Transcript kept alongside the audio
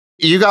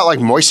You got like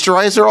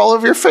moisturizer all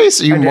over your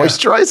face? Are you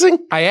moisturizing?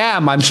 I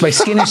am. My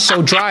skin is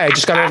so dry. I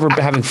just got over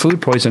having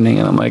food poisoning,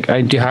 and I'm like,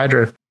 I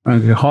dehydrated.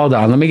 Okay, hold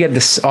on. Let me get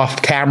this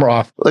camera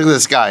off. Look at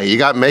this guy. You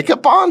got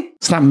makeup on?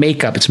 It's not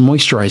makeup. It's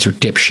moisturizer,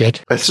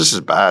 dipshit. It's just as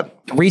bad.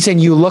 The reason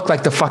you look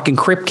like the fucking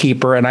crypt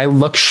keeper and I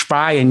look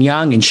spry and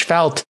young and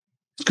svelte is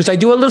because I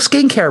do a little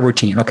skincare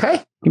routine,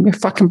 okay? Give me a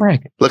fucking break.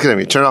 Look at him.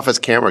 You turn off his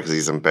camera because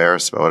he's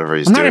embarrassed about whatever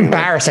he's doing. I'm not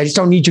embarrassed. I just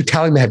don't need you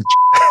telling me that.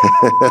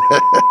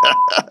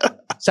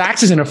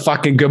 Sax is in a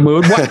fucking good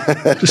mood. What?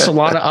 Just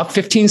Solana up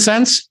 15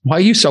 cents? Why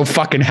are you so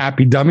fucking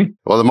happy, dummy?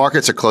 Well, the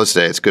markets are closed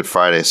today. It's Good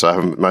Friday,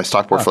 so my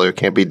stock portfolio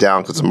can't be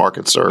down because the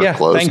markets are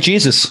closed. Thank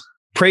Jesus.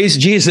 Praise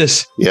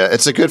Jesus. Yeah,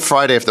 it's a Good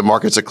Friday. If the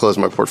markets are closed,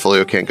 my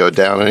portfolio can't go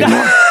down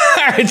anymore.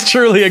 It's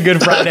truly a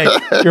Good Friday.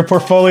 Your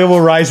portfolio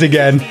will rise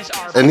again.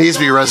 It needs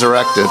to be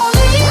resurrected.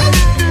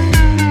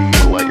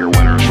 Let your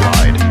winners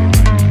ride.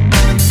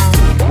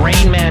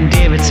 Rain Man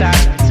David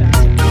Sax.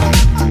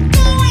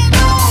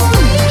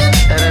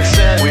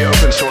 We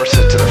open source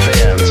it to the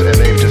fans, and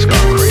they've just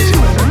gone crazy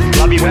with it.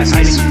 Love you, West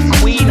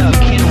Queen of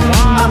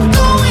Quinoa.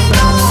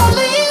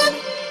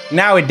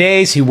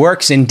 Nowadays, he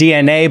works in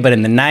DNA, but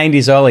in the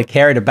 90s, all he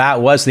cared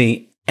about was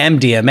the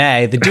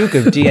MDMA, the Duke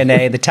of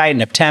DNA, the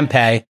Titan of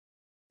Tempeh,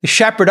 the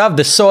shepherd of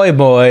the soy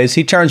boys.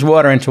 He turns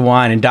water into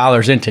wine and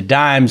dollars into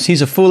dimes.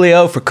 He's a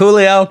Fulio for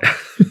Coolio.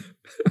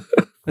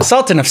 The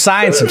Sultan of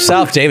Science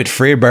himself, David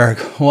Friedberg.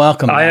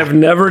 Welcome. I have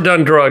never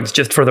done drugs,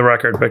 just for the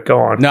record, but go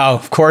on. No,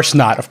 of course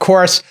not. Of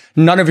course,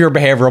 none of your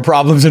behavioral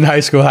problems in high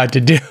school had to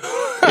do.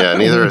 Yeah,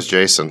 neither is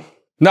Jason.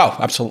 No,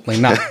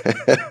 absolutely not.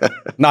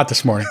 Not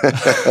this morning.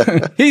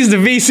 He's the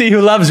VC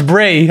who loves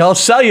brie. He'll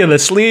sell you the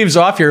sleeves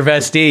off your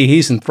vestee.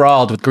 He's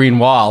enthralled with green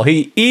wall.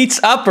 He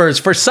eats uppers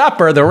for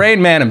supper. The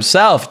Rain Man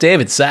himself,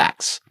 David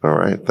Sachs. All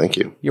right, thank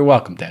you. You're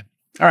welcome, Dad.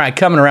 All right,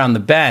 coming around the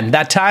bend.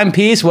 That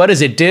timepiece, what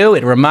does it do?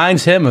 It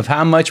reminds him of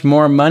how much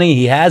more money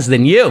he has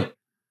than you.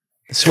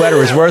 The sweater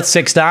is worth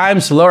 6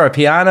 times. Laura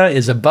Piana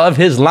is above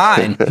his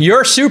line.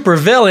 Your super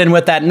villain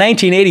with that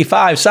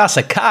 1985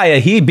 Sasakaya,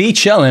 he be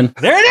chillin'.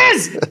 There it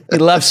is! He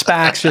loves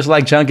SPACs just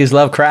like junkies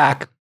love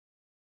crack.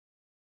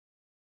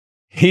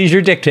 He's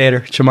your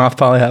dictator, Chamath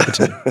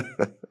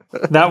Palihapitiya.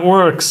 That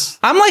works.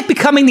 I'm like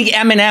becoming the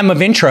Eminem of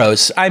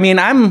intros. I mean,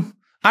 I'm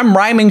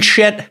rhyming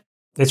shit.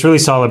 It's really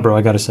solid, bro,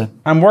 I gotta say.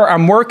 I'm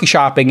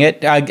workshopping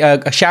it.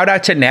 A shout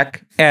out to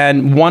Nick,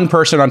 and one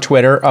person on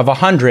Twitter of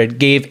 100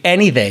 gave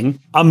anything.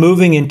 I'm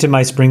moving into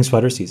my spring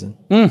sweater season.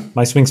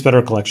 My spring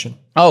sweater collection.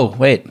 Oh,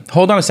 wait.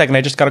 Hold on a second.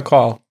 I just got a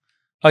call.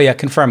 Oh, yeah,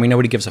 confirming.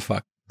 Nobody gives a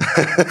fuck.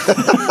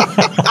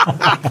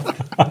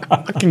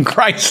 Fucking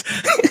Christ.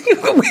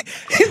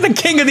 He's the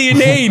king of the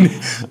inane.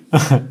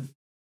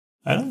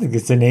 I don't think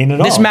it's inane at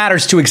all. This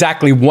matters to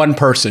exactly one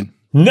person.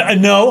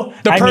 No.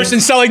 The person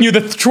selling you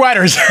the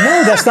sweaters.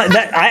 No, that's not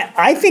that.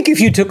 I think if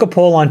you took a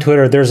poll on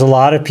Twitter, there's a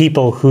lot of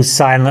people who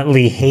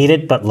silently hate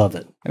it but love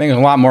it. I think there's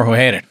a lot more who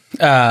hate it.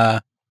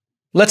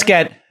 Let's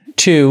get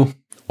to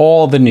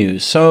all the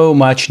news. So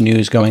much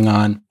news going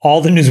on. All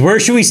the news. Where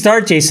should we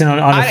start, Jason, on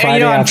a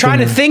Friday I'm afternoon? trying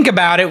to think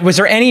about it. Was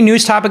there any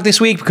news topic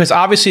this week? Because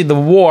obviously the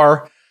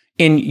war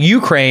in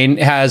Ukraine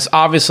has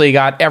obviously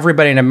got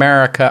everybody in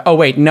America. Oh,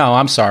 wait, no,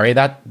 I'm sorry.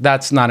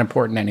 That's not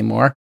important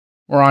anymore.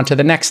 We're on to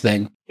the next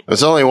thing.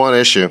 There's only one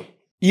issue.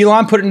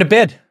 Elon put in a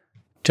bid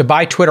to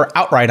buy Twitter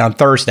outright on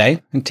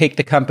Thursday and take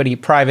the company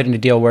private in a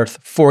deal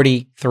worth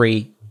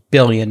 $43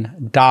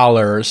 billion.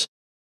 The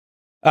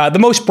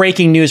most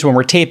breaking news when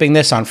we're taping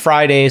this on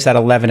Fridays at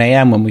 11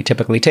 a.m. when we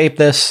typically tape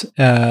this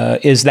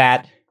is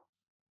that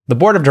the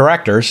board of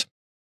directors,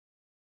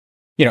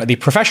 the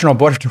professional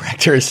board of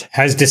directors,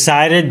 has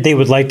decided they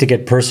would like to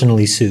get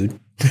personally sued.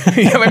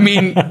 I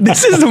mean,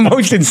 this is the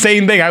most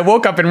insane thing. I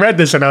woke up and read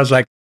this and I was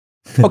like,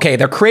 okay,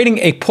 they're creating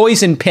a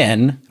poison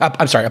pill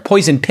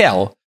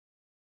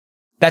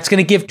that's going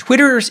to give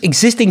Twitter's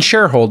existing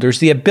shareholders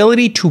the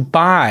ability to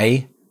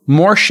buy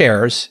more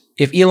shares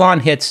if Elon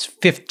hits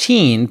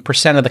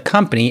 15% of the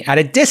company at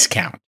a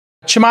discount.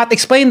 Chamath,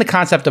 explain the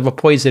concept of a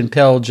poison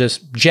pill,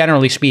 just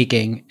generally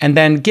speaking, and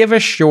then give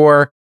us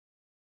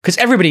because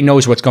everybody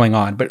knows what's going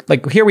on, but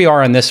like here we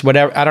are in this,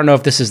 whatever, I don't know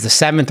if this is the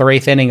 7th or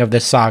 8th inning of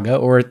this saga,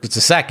 or it's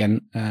the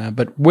second,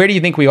 but where do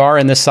you think we are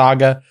in this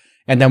saga?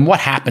 And then what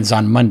happens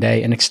on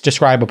Monday? And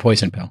describe a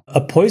poison pill. A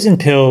poison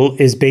pill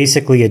is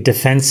basically a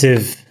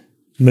defensive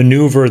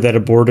maneuver that a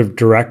board of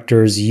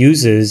directors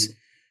uses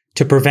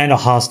to prevent a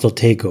hostile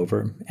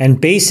takeover.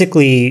 And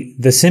basically,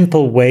 the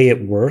simple way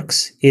it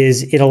works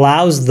is it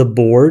allows the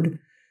board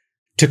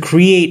to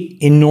create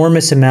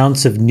enormous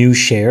amounts of new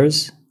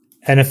shares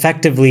and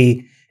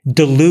effectively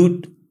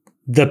dilute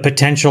the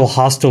potential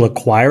hostile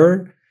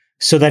acquirer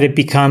so that it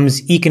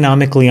becomes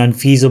economically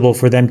unfeasible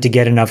for them to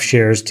get enough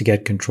shares to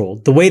get control.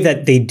 The way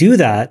that they do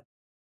that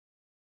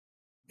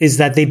is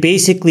that they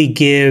basically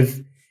give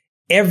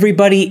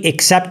everybody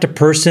except a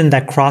person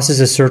that crosses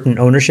a certain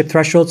ownership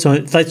threshold.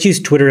 So let's use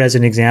Twitter as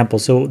an example.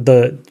 So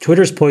the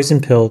Twitter's poison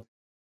pill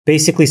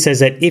basically says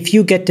that if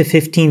you get to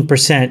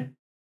 15%,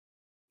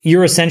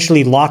 you're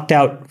essentially locked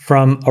out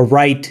from a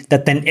right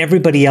that then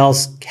everybody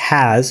else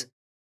has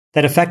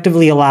that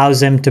effectively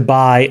allows them to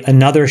buy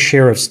another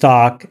share of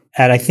stock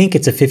at, I think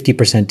it's a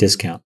 50%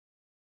 discount.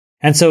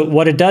 And so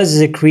what it does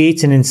is it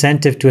creates an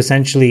incentive to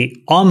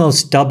essentially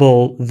almost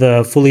double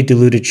the fully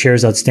diluted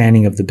shares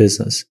outstanding of the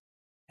business.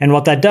 And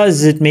what that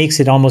does is it makes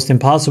it almost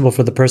impossible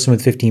for the person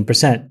with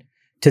 15%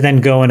 to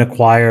then go and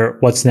acquire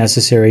what's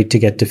necessary to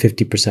get to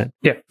 50%.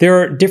 Yeah. There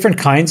are different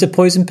kinds of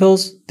poison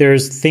pills.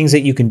 There's things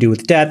that you can do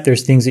with debt.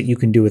 There's things that you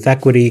can do with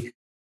equity.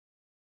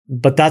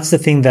 But that's the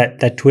thing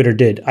that Twitter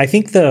did. I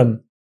think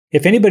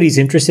if anybody's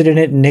interested in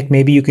it, Nick,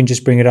 maybe you can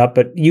just bring it up,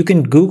 but you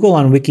can Google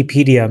on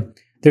Wikipedia.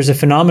 There's a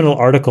phenomenal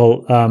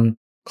article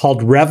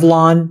called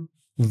Revlon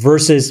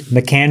versus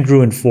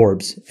McAndrew and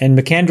Forbes. And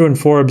McAndrew and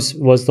Forbes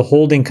was the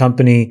holding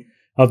company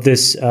of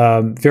this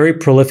very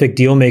prolific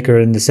deal maker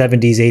in the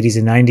 70s, 80s,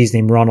 and 90s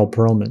named Ronald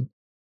Perelman.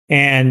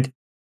 And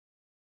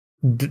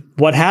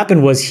what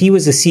happened was he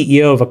was the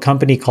CEO of a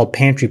company called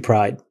Pantry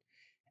Pride.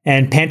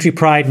 And Pantry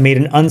Pride made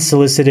an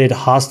unsolicited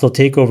hostile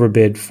takeover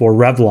bid for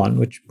Revlon,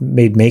 which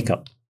made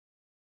makeup.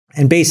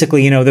 And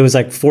basically, there was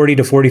like $40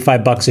 to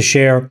 $45 a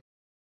share.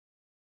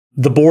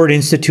 The board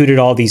instituted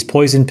all these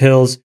poison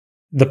pills.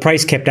 The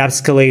price kept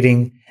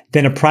escalating.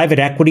 Then a private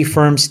equity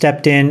firm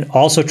stepped in,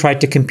 also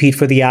tried to compete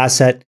for the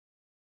asset.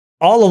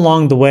 All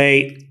along the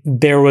way,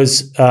 there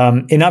was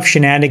enough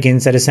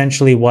shenanigans that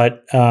essentially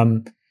what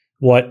Ronald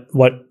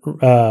Perelman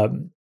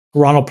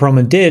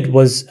did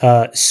was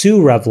sue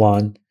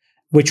Revlon,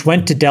 which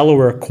went to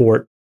Delaware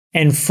court.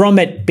 And from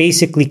it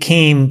basically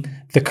came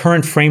the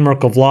current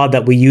framework of law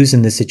that we use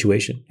in this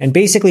situation. And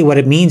basically what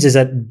it means is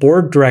that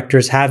board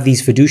directors have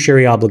these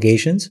fiduciary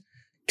obligations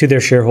to their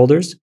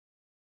shareholders.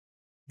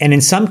 And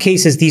in some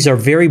cases, these are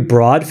very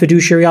broad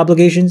fiduciary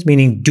obligations,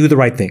 meaning do the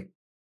right thing.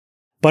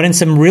 But in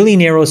some really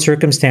narrow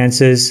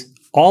circumstances,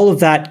 all of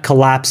that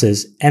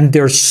collapses and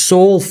their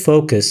sole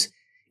focus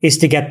is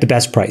to get the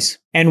best price.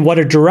 And what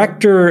a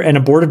director and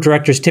a board of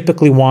directors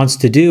typically wants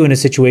to do in a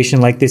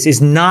situation like this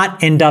is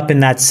not end up in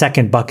that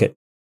second bucket.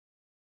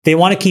 They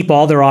want to keep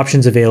all their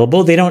options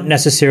available. They don't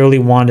necessarily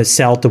want to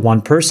sell to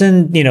one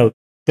person.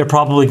 They're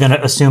probably going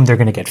to assume they're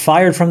going to get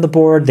fired from the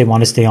board. They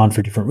want to stay on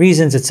for different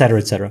reasons, et cetera,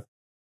 et cetera.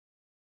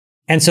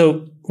 And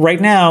so right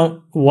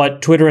now,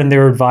 what Twitter and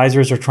their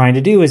advisors are trying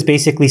to do is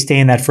basically stay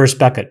in that first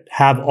bucket,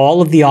 have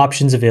all of the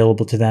options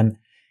available to them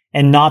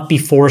and not be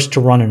forced to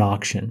run an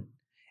auction.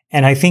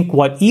 And I think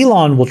what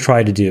Elon will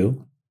try to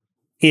do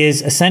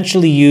is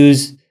essentially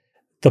use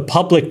the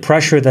public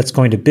pressure that's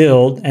going to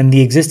build and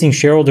the existing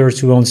shareholders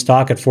who own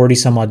stock at 40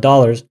 some odd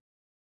dollars,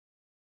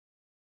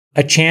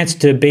 a chance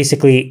to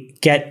basically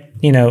get,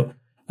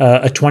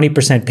 a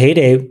 20%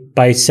 payday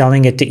by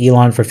selling it to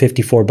Elon for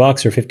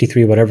 $54 or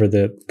 53, whatever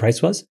the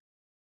price was.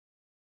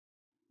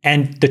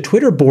 And the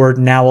Twitter board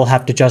now will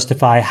have to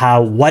justify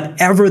how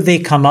whatever they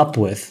come up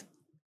with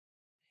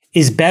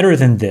is better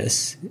than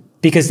this.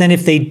 Because then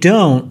if they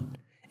don't,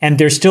 and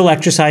they're still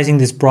exercising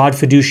this broad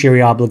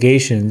fiduciary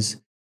obligations,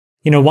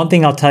 one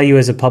thing I'll tell you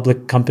as a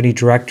public company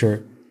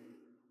director,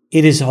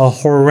 it is a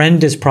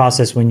horrendous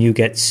process when you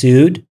get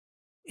sued,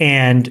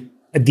 and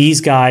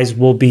these guys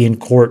will be in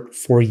court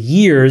for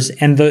years.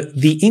 And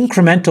the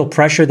incremental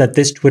pressure that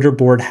this Twitter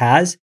board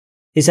has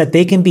is that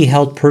they can be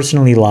held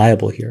personally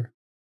liable here.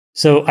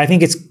 So I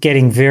think it's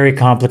getting very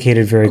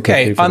complicated very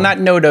quickly. Okay, on that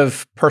note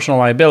of personal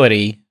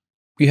liability,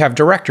 you have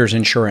director's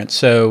insurance.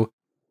 So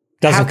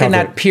how can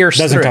that pierce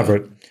through?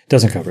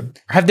 Doesn't cover it.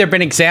 Have there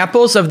been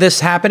examples of this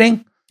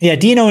happening? Yeah,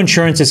 D&O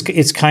insurance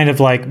is kind of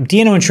like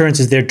D&O insurance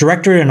is their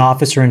director and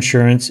officer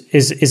insurance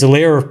is a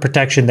layer of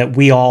protection that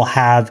we all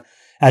have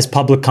as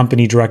public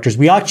company directors.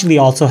 We actually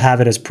also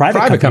have it as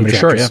private company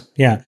directors. Sure,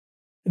 yeah.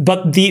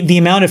 But the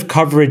amount of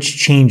coverage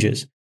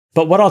changes.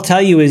 But what I'll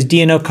tell you is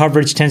D&O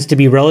coverage tends to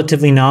be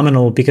relatively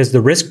nominal because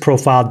the risk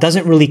profile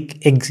doesn't really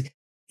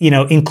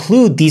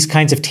include these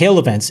kinds of tail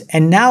events.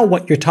 And now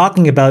what you're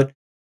talking about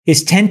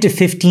is $10 to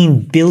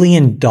 $15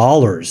 billion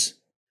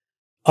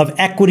of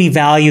equity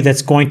value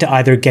that's going to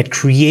either get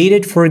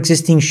created for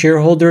existing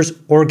shareholders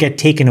or get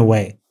taken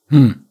away.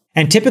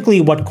 And typically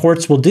what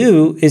courts will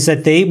do is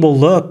that they will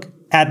look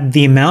at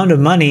the amount of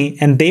money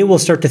and they will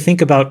start to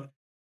think about,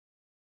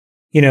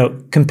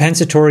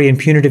 compensatory and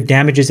punitive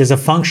damages as a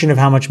function of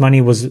how much money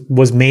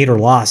was made or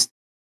lost.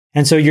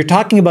 And so you're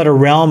talking about a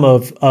realm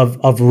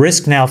of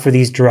risk now for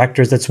these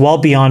directors that's well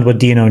beyond what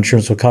D&O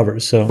insurance will cover.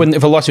 So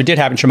if a lawsuit did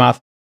happen, Chamath,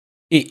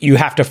 you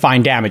have to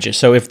find damages.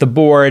 So if the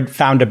board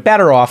found a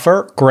better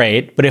offer,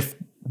 great. But if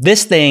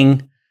this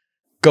thing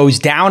goes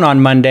down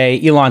on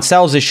Monday, Elon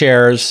sells his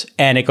shares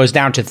and it goes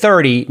down to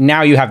 30,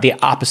 now you have the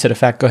opposite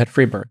effect. Go ahead,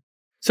 Freeberg.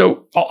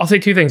 So I'll say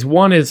two things.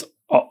 One is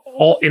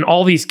in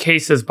all these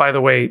cases, by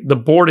the way, the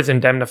board is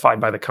indemnified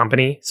by the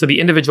company. So the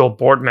individual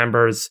board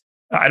members,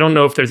 I don't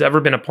know if there's ever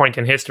been a point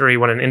in history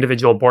when an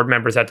individual board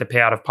member's had to pay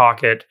out of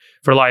pocket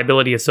for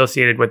liability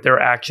associated with their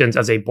actions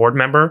as a board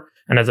member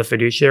and as a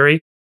fiduciary,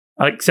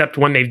 except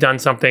when they've done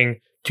something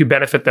to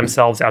benefit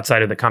themselves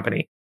outside of the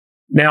company.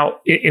 Now,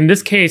 in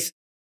this case,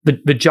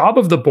 the job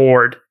of the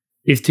board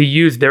is to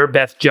use their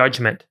best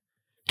judgment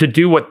to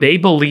do what they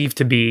believe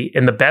to be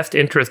in the best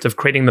interest of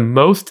creating the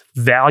most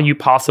value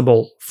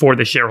possible for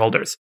the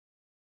shareholders.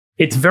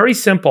 It's very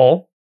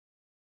simple.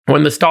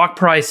 When the stock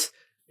price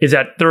is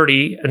at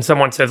 30 and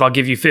someone says, I'll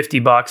give you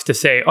 $50 to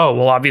say, oh,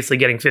 well, obviously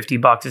getting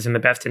 $50 is in the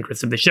best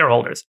interest of the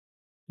shareholders.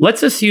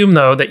 Let's assume,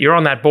 though, that you're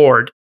on that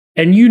board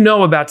and you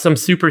know about some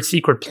super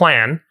secret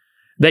plan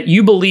that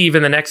you believe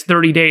in the next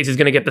 30 days is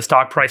going to get the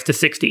stock price to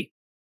 60.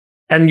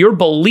 And your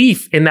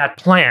belief in that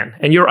plan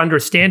and your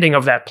understanding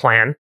of that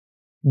plan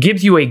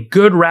gives you a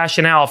good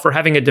rationale for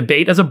having a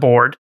debate as a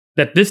board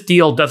that this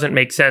deal doesn't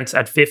make sense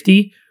at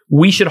 50.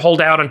 We should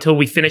hold out until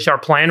we finish our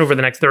plan over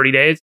the next 30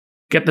 days,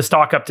 get the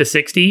stock up to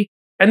 60.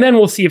 And then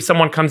we'll see if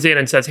someone comes in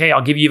and says, hey,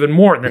 I'll give you even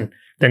more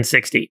than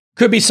 60.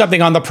 Could be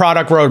something on the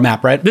product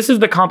roadmap, right? This is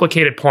the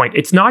complicated point.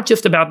 It's not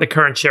just about the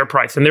current share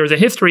price. And there was a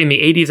history in the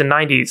 80s and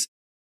 90s,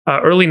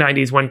 early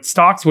 90s, when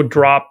stocks would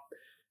drop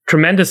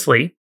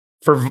tremendously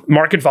for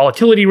market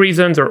volatility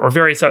reasons or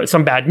various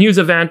some bad news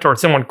event or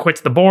someone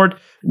quits the board,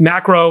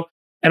 macro,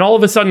 and all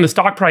of a sudden the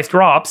stock price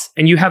drops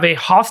and you have a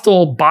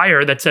hostile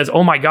buyer that says,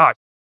 oh my God,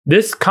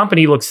 this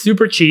company looks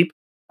super cheap.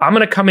 I'm going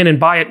to come in and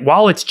buy it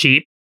while it's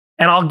cheap,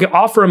 and I'll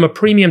offer them a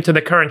premium to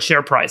the current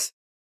share price.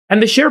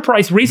 And the share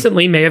price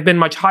recently may have been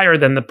much higher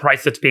than the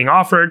price that's being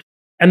offered.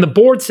 And the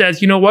board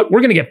says, you know what, we're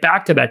going to get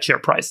back to that share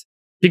price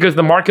because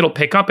the market will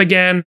pick up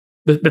again.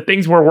 The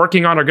things we're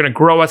working on are going to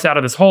grow us out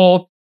of this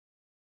hole.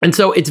 And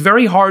so it's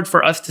very hard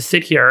for us to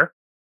sit here,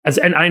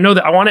 and I know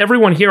that I want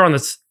everyone here on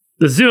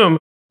the Zoom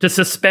to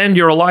suspend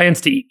your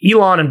alliance to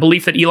Elon and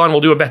belief that Elon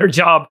will do a better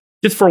job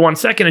just for 1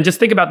 second, and just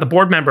think about the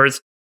board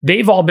members.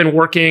 They've all been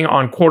working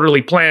on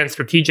quarterly plans,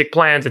 strategic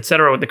plans, et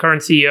cetera, with the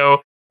current CEO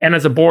and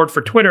as a board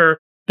for Twitter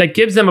that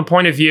gives them a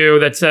point of view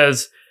that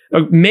says,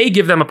 may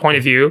give them a point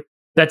of view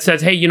that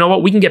says, hey, you know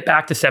what, we can get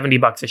back to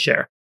 $70 a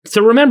share.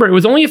 So remember, it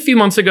was only a few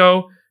months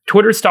ago,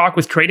 Twitter stock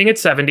was trading at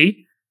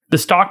 70. The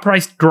stock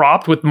price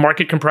dropped with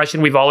market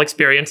compression we've all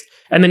experienced.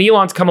 And then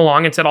Elon's come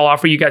along and said, I'll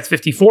offer you guys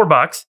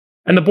 $54.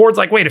 And the board's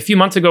like, wait, a few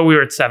months ago we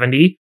were at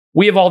 70.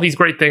 We have all these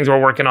great things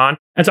we're working on.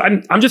 And so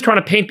I'm just trying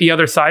to paint the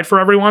other side for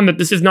everyone, that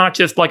this is not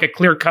just like a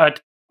clear-cut,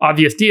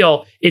 obvious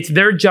deal. It's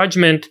their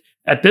judgment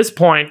at this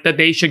point that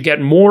they should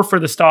get more for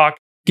the stock,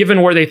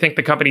 given where they think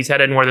the company's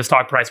headed and where the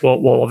stock price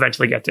will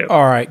eventually get to.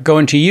 All right,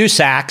 going to you,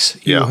 Sachs.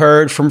 You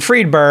heard from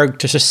Friedberg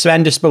to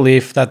suspend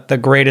disbelief that the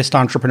greatest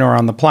entrepreneur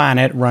on the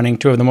planet, running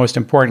two of the most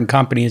important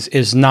companies,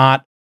 is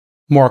not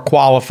more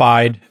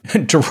qualified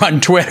to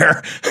run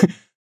Twitter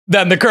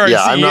than the current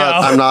CEO.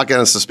 I'm not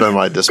going to suspend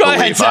my disbelief. Go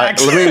ahead,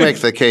 Sachs. Let me make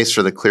the case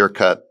for the clear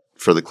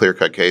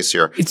cut case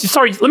here.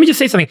 Sorry, let me just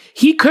say something.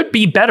 He could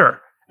be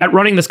better at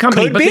running this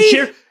company,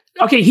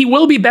 Okay, he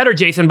will be better,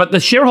 Jason, but the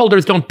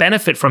shareholders don't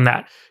benefit from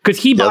that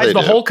because he buys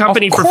the whole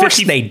company for $50. Of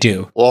course they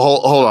do. Well,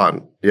 hold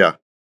on. Yeah.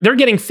 They're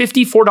getting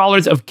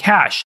 $54 of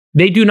cash.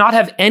 They do not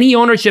have any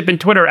ownership in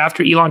Twitter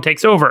after Elon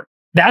takes over.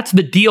 That's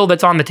the deal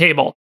that's on the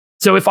table.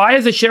 So if I,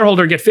 as a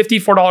shareholder, get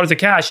 $54 of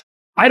cash,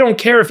 I don't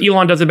care if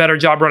Elon does a better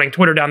job running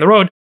Twitter down the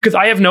road because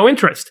I have no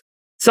interest.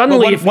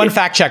 Suddenly, one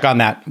fact check on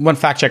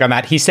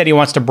that. He said he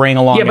wants to bring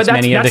along as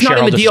many of the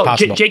shareholders as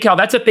possible. J-Cal,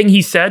 that's a thing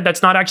he said.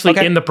 That's not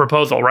actually in the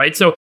proposal, right?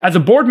 So as a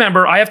board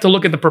member, I have to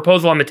look at the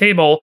proposal on the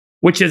table,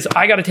 which is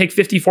I got to take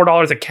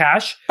 $54 of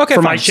cash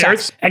for my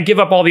shares and give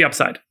up all the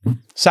upside.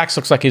 Sachs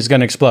looks like he's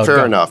going to explode.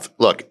 Fair enough.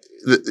 Look,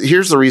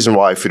 here's the reason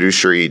why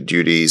fiduciary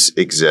duties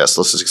exist.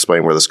 Let's just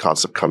explain where this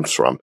concept comes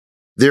from.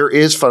 There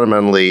is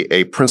fundamentally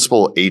a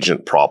principal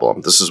agent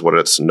problem. This is what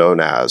it's known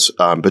as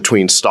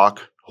between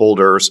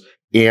stockholders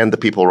and the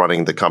people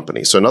running the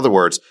company. So in other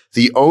words,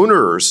 the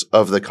owners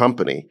of the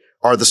company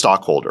are the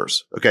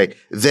stockholders. Okay.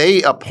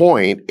 They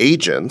appoint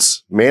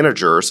agents,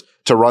 managers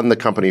to run the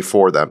company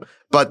for them.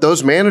 But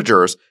those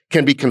managers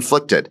can be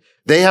conflicted.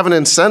 They have an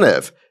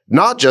incentive,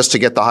 not just to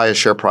get the highest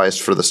share price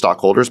for the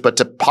stockholders, but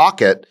to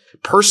pocket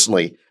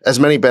personally as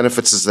many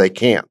benefits as they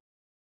can.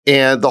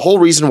 And the whole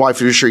reason why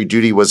fiduciary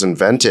duty was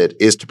invented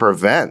is to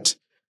prevent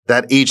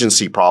that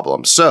agency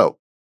problem. So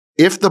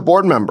if the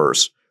board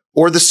members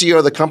or the CEO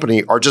of the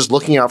company are just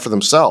looking out for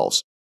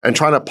themselves and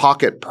trying to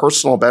pocket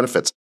personal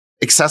benefits,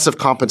 excessive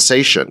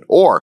compensation,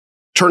 or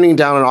turning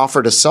down an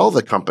offer to sell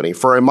the company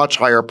for a much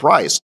higher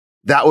price,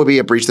 that would be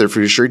a breach of their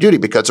fiduciary duty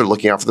because they're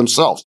looking out for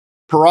themselves.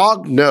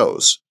 Parag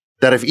knows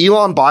that if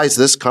Elon buys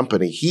this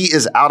company, he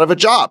is out of a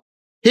job.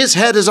 His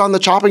head is on the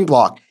chopping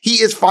block. He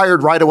is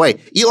fired right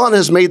away. Elon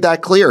has made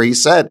that clear. He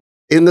said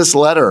in this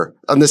letter,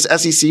 on this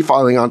SEC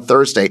filing on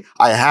Thursday,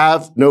 I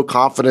have no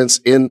confidence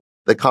in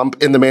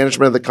the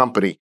management of the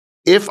company.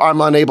 If I'm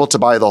unable to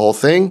buy the whole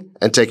thing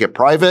and take it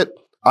private,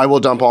 I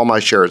will dump all my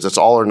shares. It's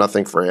all or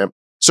nothing for him.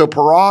 So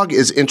Parag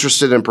is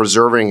interested in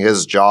preserving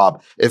his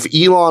job. If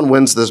Elon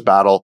wins this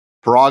battle,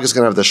 Parag is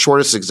going to have the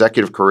shortest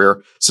executive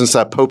career since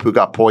that Pope who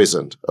got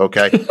poisoned,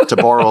 okay, to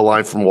borrow a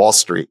line from Wall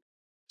Street.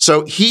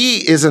 So he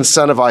is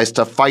incentivized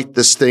to fight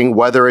this thing,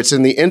 whether it's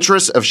in the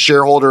interest of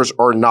shareholders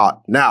or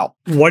not. Now,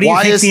 what do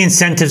you think the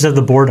incentives of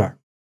the board are?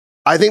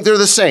 I think they're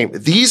the same.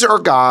 These are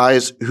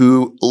guys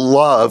who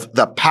love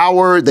the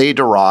power they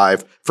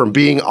derive from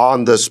being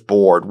on this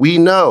board. We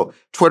know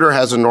Twitter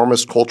has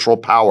enormous cultural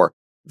power.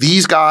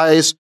 These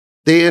guys,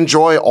 they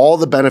enjoy all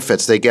the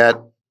benefits they get.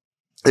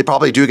 They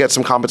probably do get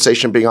some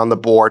compensation being on the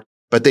board,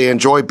 but they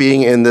enjoy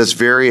being in this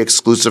very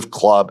exclusive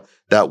club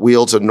that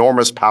wields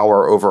enormous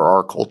power over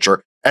our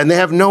culture. And they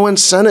have no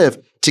incentive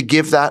to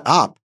give that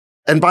up.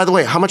 And by the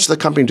way, how much of the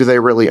company do they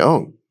really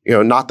own?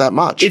 Not that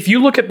much. If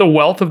you look at the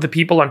wealth of the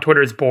people on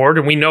Twitter's board,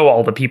 and we know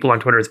all the people on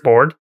Twitter's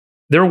board,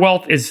 their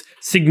wealth is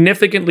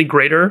significantly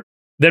greater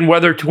than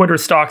whether Twitter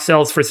stock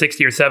sells for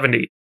 60 or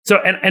 70. So,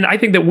 and I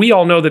think that we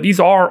all know that these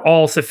are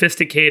all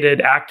sophisticated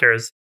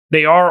actors.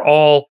 They are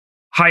all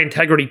high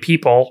integrity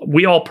people.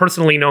 We all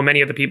personally know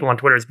many of the people on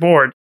Twitter's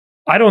board.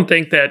 I don't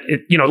think that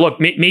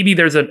maybe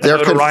there's a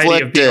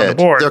notoriety of being on the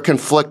board. They're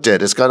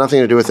conflicted. It's got nothing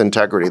to do with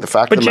integrity. The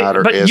fact of the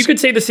matter is, you could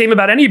say the same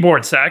about any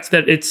board, Sachs.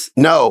 That it's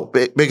no,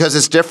 because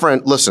it's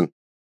different. Listen,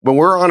 when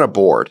we're on a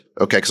board,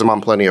 okay, because I'm on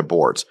plenty of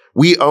boards,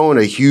 we own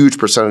a huge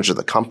percentage of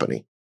the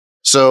company.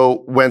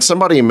 So when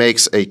somebody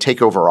makes a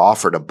takeover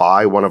offer to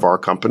buy one of our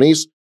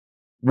companies,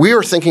 we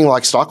are thinking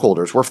like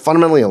stockholders. We're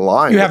fundamentally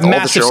aligned. You have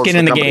massive skin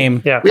in the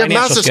game. Yeah. We have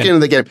massive skin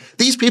in the game.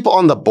 These people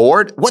on the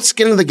board, what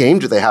skin in the game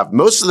do they have?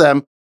 Most of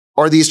them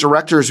are these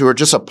directors who are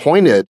just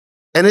appointed.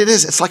 And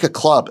it's like a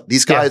club.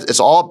 These guys, it's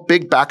all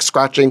big back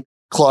scratching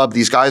club.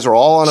 These guys are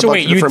all on a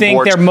bunch of different boards. So wait,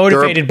 you think they're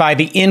motivated by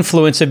the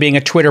influence of being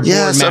a Twitter board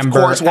member? Yes, of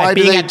course. Why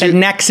being at the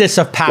nexus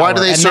of power. Why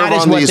do they serve on these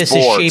boards? And that is what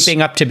this is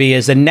shaping up to be,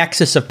 is the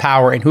nexus of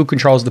power and who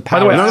controls the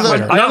power. By the way,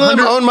 none of them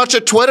own much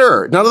of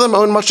Twitter. None of them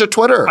own much of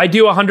Twitter. I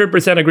do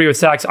 100% agree with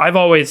Sachs. I've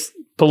always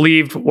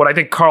believed what I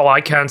think Carl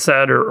Icahn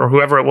said, or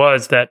whoever it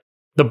was, that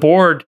the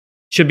board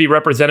should be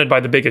represented by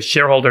the biggest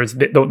shareholders,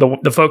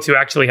 the folks who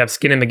actually have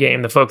skin in the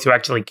game, the folks who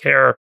actually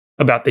care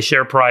about the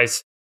share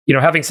price.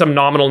 Having some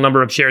nominal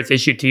number of shares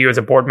issued to you as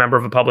a board member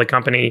of a public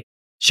company,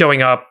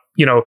 showing up,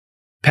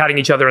 patting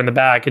each other in the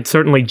back, it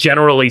certainly,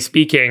 generally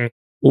speaking,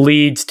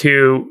 leads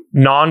to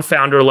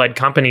non-founder-led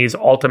companies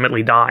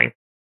ultimately dying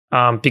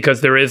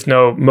because there is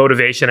no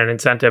motivation and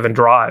incentive and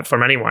drive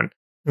from anyone.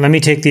 Let me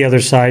take the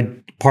other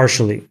side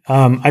partially.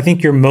 I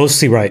think you're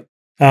mostly right.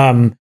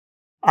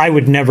 I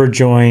would never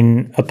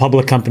join a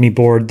public company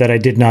board that I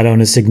did not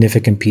own a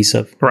significant piece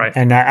of. Right.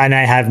 And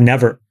I have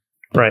never.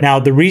 Right. Now,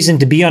 the reason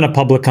to be on a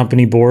public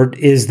company board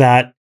is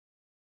that,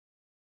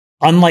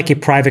 unlike a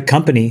private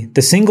company,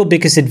 the single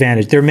biggest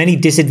advantage, there are many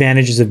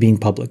disadvantages of being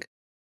public,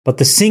 but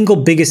the single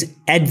biggest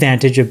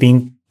advantage of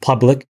being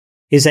public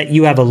is that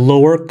you have a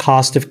lower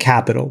cost of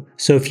capital.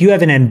 So if you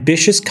have an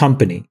ambitious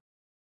company,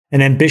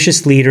 an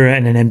ambitious leader,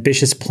 and an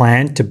ambitious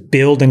plan to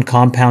build and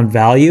compound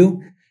value,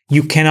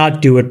 you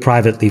cannot do it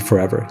privately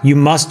forever. You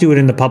must do it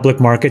in the public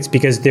markets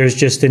because there's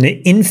just an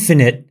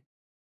infinite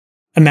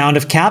amount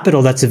of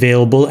capital that's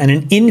available and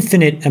an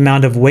infinite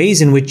amount of ways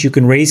in which you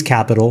can raise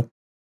capital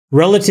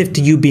relative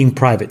to you being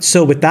private.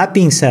 So with that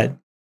being said,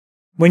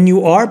 when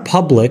you are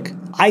public,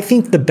 I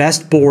think the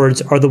best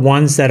boards are the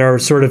ones that are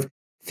sort of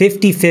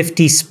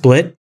 50-50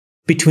 split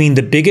between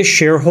the biggest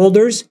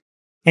shareholders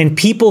and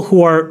people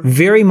who are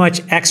very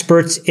much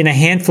experts in a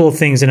handful of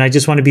things. And I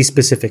just want to be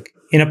specific.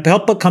 In a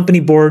public company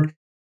board,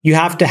 you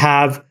have to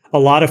have a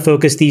lot of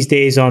focus these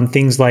days on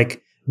things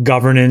like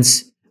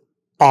governance,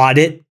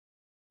 audit,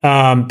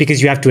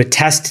 because you have to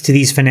attest to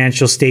these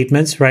financial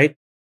statements, right?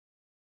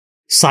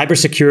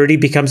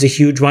 Cybersecurity becomes a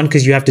huge one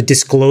because you have to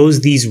disclose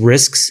these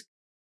risks.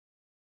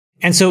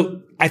 And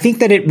so I think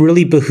that it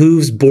really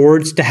behooves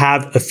boards to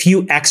have a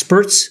few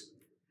experts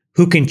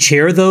who can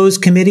chair those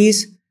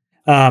committees.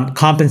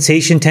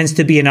 Compensation tends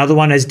to be another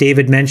one, as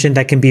David mentioned,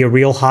 that can be a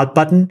real hot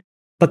button.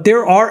 But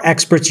there are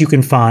experts you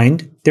can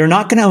find. They're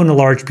not going to own a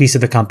large piece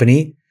of the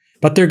company,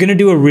 but they're going to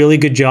do a really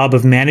good job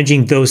of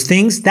managing those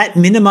things. That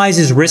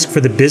minimizes risk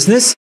for the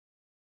business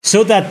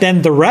so that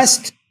then the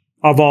rest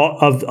of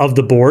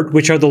the board,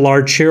 which are the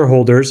large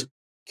shareholders,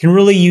 can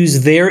really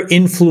use their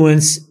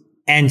influence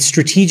and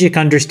strategic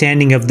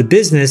understanding of the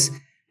business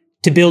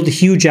to build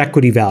huge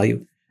equity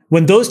value.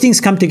 When those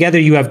things come together,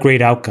 you have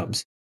great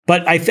outcomes.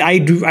 But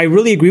I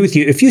really agree with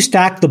you. If you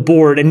stack the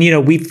board,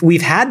 and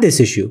we've had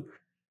this issue.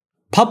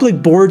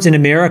 Public boards in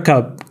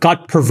America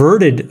got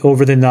perverted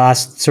over the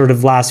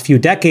last few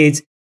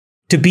decades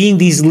to being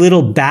these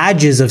little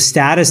badges of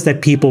status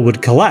that people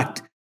would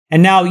collect.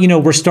 And now,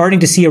 we're starting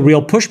to see a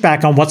real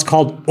pushback on what's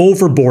called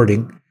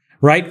overboarding,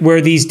 right?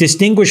 Where these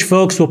distinguished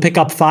folks will pick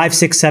up 5,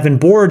 6, 7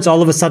 boards.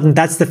 All of a sudden,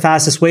 that's the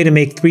fastest way to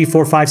make $3,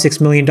 $4, $5, $6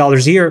 million a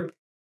year.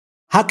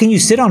 How can you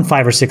sit on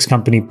 5 or 6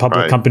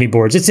 public company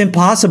boards? It's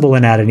impossible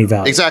and add any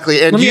value.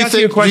 Exactly. And do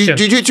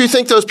you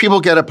think those people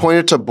get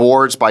appointed to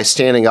boards by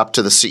standing up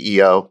to the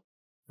CEO?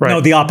 Right.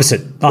 No, the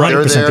opposite.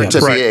 They're there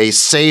to be a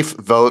safe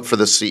vote for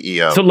the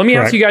CEO. So let me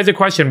ask you guys a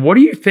question. What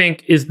do you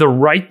think is the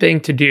right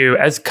thing to do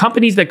as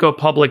companies that go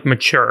public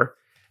mature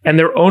and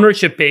their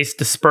ownership base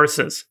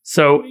disperses?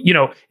 So,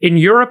 in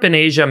Europe and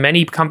Asia,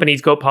 many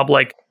companies go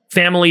public.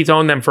 Families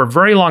own them for a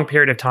very long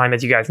period of time,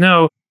 as you guys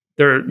know.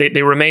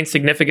 They remain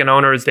significant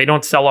owners. They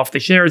don't sell off the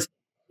shares.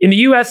 In the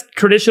US,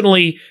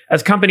 traditionally,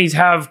 as companies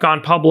have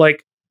gone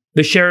public,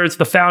 the shares,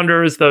 the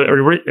founders, the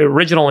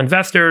original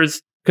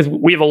investors, because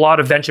we have a lot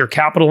of venture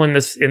capital in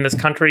this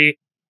country,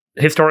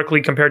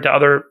 historically compared to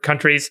other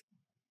countries.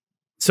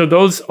 So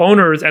those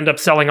owners end up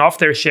selling off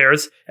their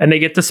shares and they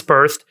get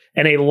dispersed,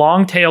 and a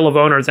long tail of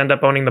owners end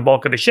up owning the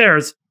bulk of the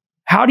shares.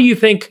 How do you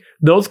think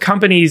those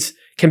companies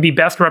can be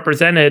best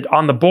represented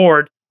on the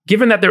board,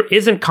 given that there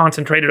isn't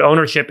concentrated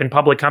ownership in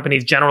public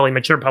companies, generally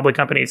mature public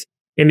companies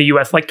in the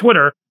US, like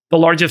Twitter? The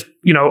largest,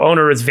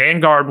 owner is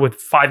Vanguard with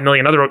 5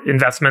 million other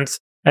investments.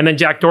 And then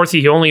Jack Dorsey,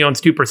 he only owns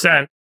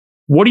 2%.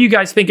 What do you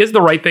guys think is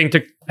the right thing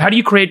how do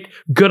you create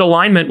good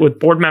alignment with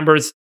board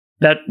members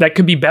that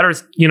could be better,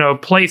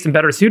 placed and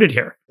better suited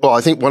here? Well,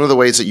 I think one of the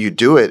ways that you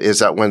do it is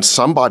that when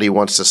somebody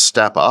wants to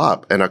step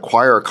up and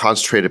acquire a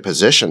concentrated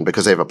position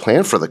because they have a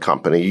plan for the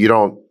company, you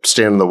don't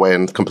stand in the way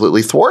and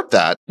completely thwart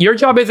that. Your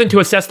job isn't to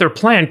assess their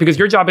plan, because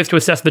your job is to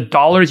assess the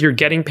dollars you're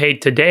getting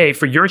paid today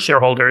for your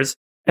shareholders.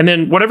 And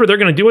then whatever they're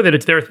going to do with it,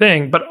 it's their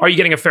thing. But are you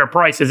getting a fair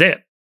price is it?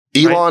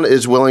 Elon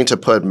is willing to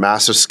put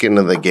massive skin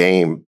in the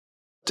game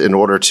in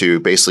order to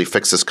basically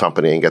fix this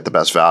company and get the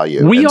best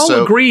value. We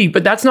all agree,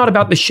 but that's not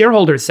about the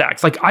shareholders,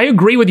 Sachs. Like, I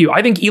agree with you.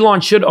 I think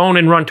Elon should own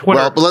and run Twitter.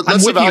 Well, but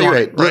let's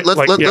evaluate.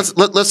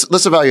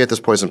 Let's evaluate this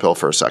poison pill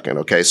for a second.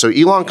 Okay, so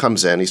Elon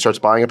comes in, he starts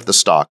buying up the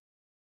stock.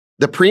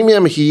 The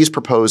premium he's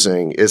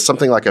proposing is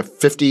something like a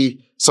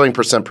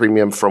 50-something%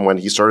 premium from when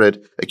he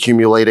started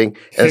accumulating.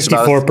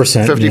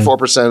 54%.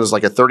 54% is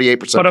like a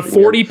 38%. But a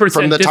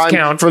 40%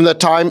 discount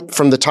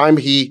from the time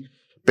he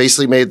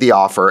basically made the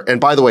offer.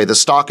 And by the way, the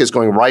stock is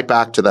going right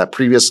back to that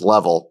previous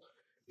level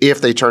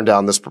if they turn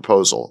down this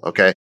proposal.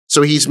 Okay.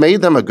 So he's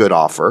made them a good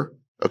offer.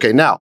 Okay.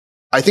 Now,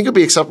 I think it'd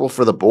be acceptable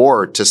for the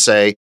board to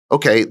say,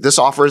 okay, this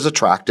offer is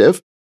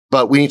attractive,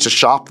 but we need to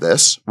shop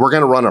this. We're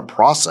going to run a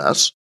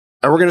process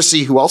and we're going to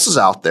see who else is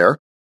out there.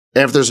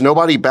 And if there's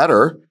nobody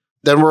better,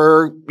 then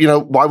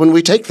why wouldn't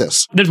we take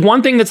this? There's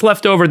one thing that's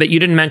left over that you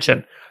didn't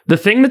mention. The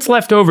thing that's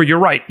left over, you're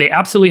right. They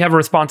absolutely have a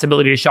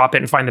responsibility to shop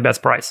it and find the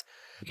best price.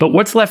 But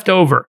what's left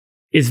over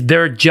is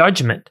their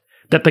judgment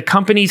that the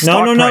company's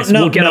stock price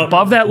will get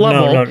above that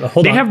level.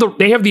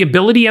 They have the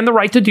ability and the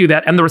right to do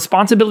that, and the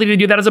responsibility to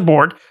do that as a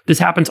board. This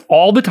happens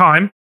all the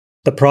time.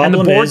 The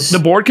problem is the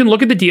board can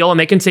look at the deal and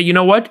they can say, you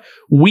know what?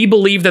 We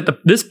believe that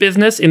this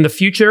business in the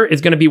future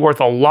is going to be worth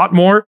a lot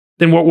more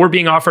than what we're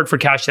being offered for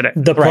cash today.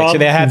 So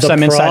they have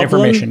some inside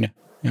information.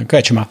 Go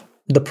ahead, Chamath.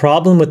 The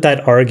problem with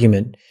that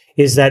argument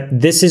is that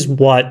this is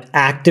what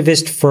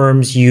activist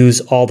firms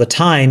use all the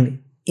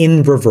time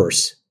in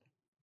reverse.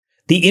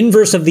 The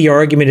inverse of the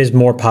argument is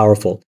more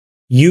powerful.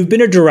 You've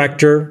been a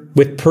director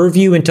with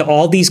purview into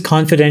all these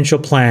confidential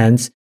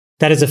plans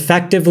that has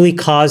effectively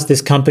caused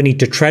this company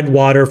to tread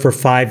water for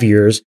 5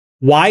 years.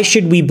 Why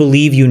should we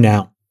believe you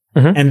now?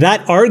 Mm-hmm. And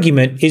that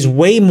argument is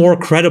way more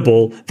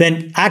credible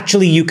than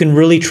actually you can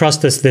really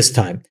trust us this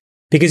time.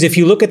 Because if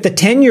you look at the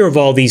tenure of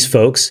all these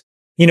folks,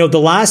 the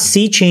last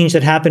sea change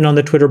that happened on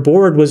the Twitter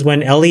board was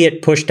when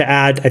Elliot pushed to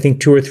add, I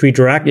think, 2 or 3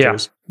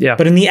 directors. Yeah.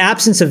 But in the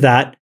absence of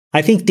that,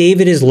 I think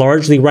David is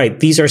largely right.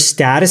 These are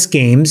status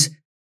games.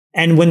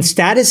 And when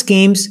status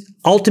games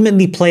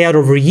ultimately play out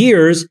over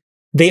years,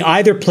 they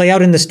either play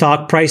out in the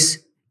stock price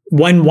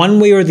one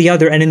way or the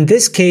other. And in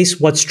this case,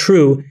 what's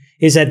true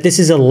is that this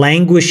is a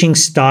languishing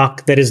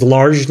stock that has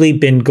largely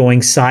been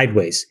going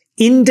sideways,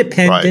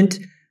 independent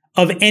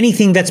of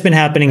anything that's been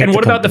happening. And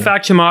what about the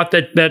fact, Chamath,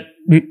 that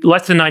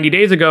less than 90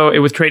 days ago, it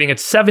was trading at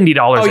 $70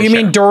 Oh, you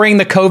mean during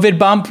the COVID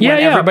bump when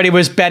everybody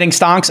was betting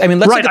stocks? I mean,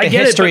 let's look at the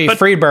history of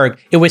Friedberg.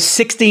 It was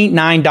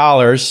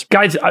 $69.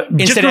 Guys,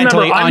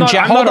 incidentally,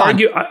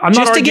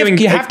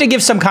 you have to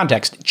give some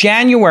context.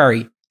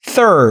 January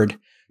 3rd,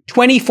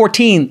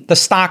 2014, the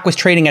stock was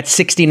trading at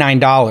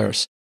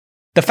 $69.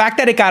 The fact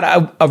that it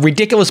got a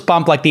ridiculous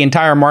bump like the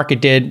entire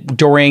market did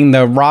during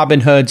the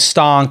Robinhood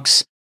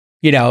stonks,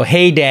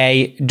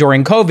 heyday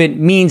during COVID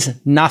means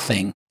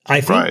nothing.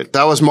 I think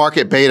that was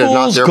market beta,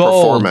 not their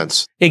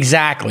performance.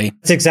 Exactly.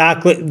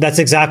 That's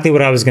exactly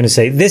what I was going to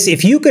say.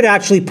 If you could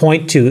actually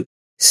point to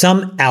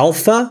some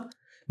alpha,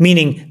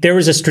 meaning there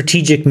was a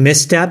strategic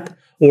misstep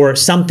or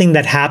something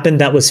that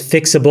happened that was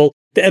fixable.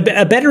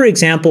 A better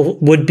example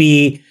would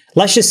be,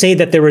 let's just say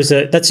that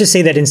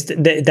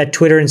that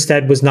Twitter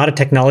instead was not a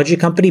technology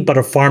company, but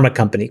a pharma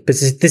company. But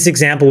this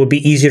example would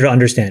be easier to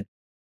understand.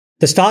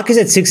 The stock is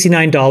at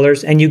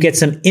 $69 and you get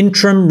some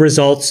interim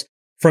results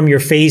from your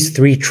phase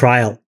 3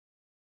 trial.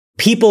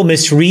 People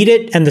misread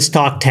it and the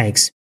stock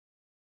tanks.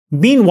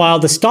 Meanwhile,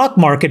 the stock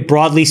market,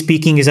 broadly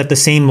speaking, is at the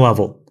same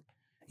level.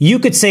 You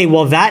could say,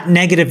 well, that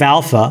negative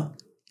alpha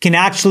can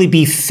actually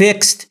be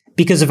fixed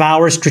because of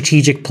our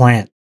strategic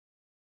plan.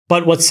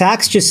 But what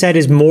Sachs just said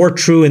is more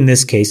true in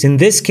this case. In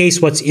this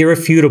case, what's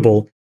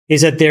irrefutable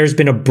is that there's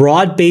been a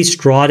broad-based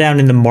drawdown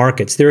in the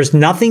markets. There is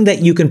nothing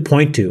that you can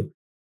point to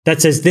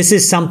that says this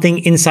is something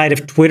inside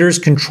of Twitter's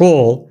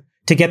control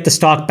to get the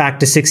stock back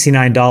to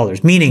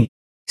 $69, meaning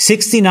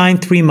 69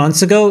 3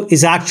 months ago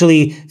is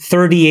actually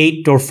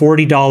 $38 or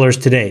 $40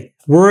 today.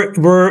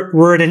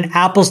 We're at an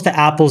apples to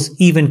apples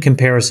even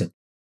comparison.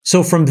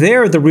 So from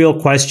there, the real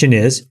question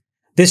is,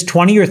 this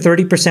 20 or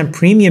 30%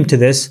 premium to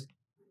this,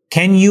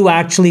 can you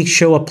actually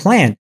show a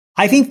plan?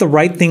 I think the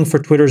right thing for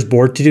Twitter's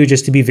board to do,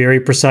 just to be very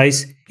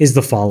precise, is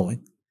the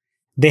following.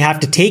 They have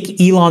to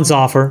take Elon's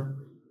offer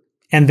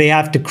and they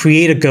have to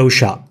create a go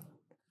shop.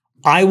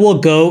 I will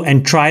go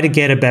and try to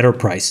get a better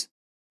price.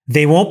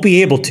 They won't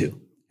be able to.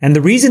 And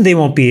the reason they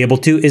won't be able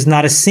to is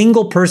not a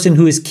single person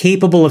who is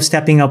capable of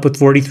stepping up with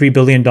 $43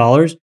 billion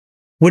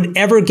would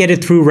ever get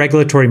it through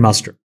regulatory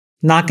muster.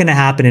 Not going to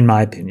happen, in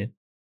my opinion.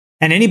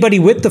 And anybody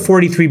with the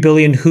 $43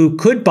 billion who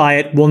could buy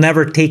it will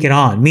never take it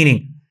on.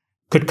 Meaning,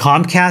 could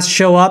Comcast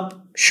show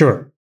up?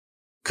 Sure.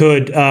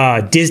 Could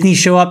Disney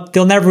show up?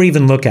 They'll never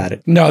even look at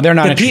it. No, they're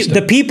not interested.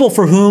 The people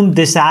for whom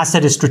this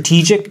asset is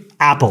strategic,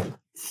 Apple,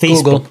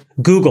 Facebook,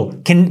 Google,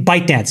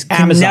 ByteDance,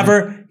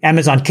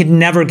 Amazon can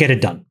never get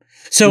it done.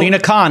 So Lena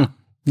Khan,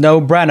 no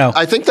Breno.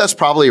 I think that's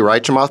probably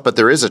right, Chamath, but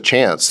there is a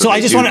chance. So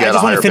I just want to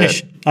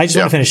finish. Want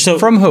to finish. So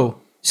from who?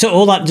 So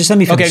hold on, just let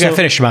me finish. Okay, I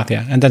finish Chamath,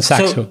 yeah, and then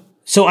Sachs who?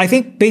 So I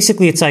think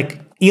basically it's like,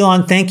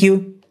 Elon, thank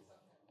you.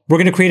 We're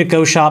going to create a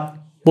go shop.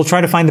 We'll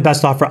try to find the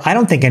best offer. I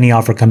don't think any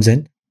offer comes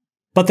in.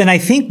 But then I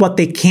think what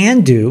they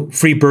can do,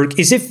 Freeberg,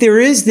 is if there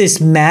is this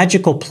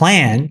magical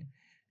plan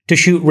to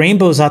shoot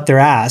rainbows out their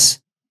ass,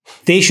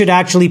 they should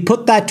actually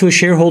put that to a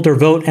shareholder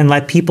vote and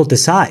let people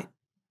decide.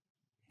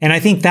 And I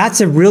think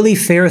that's a really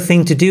fair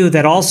thing to do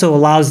that also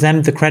allows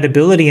them the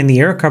credibility and the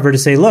air cover to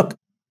say, look,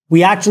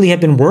 we actually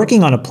have been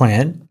working on a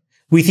plan.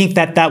 We think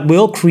that that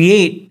will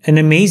create an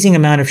amazing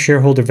amount of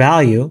shareholder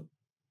value.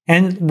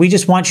 And we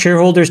just want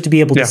shareholders to be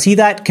able to see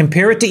that,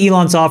 compare it to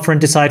Elon's offer and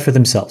decide for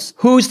themselves.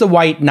 Who's the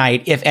white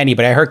knight, if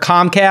anybody? I heard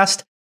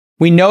Comcast.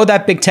 We know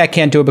that big tech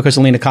can't do it because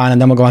of Lena Khan,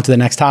 and then we'll go on to the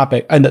next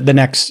topic, the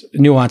next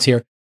nuance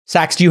here.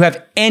 Sachs, do you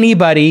have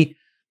anybody,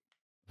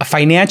 a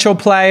financial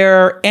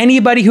player,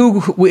 anybody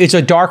who is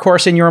a dark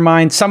horse in your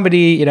mind?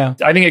 Somebody, I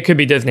think it could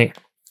be Disney.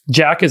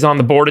 Jack is on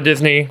the board of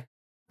Disney.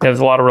 There's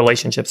a lot of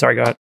relationships. Sorry,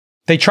 go ahead.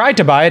 They tried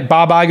to buy it.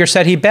 Bob Iger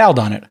said he bailed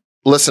on it.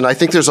 Listen, I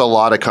think there's a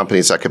lot of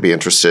companies that could be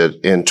interested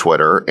in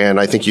Twitter,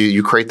 and I think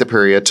you create the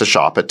period to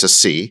shop it, to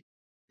see.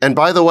 And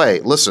by the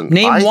way, listen.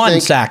 Name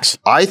one, Sachs.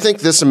 I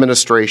think this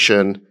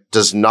administration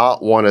does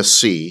not want to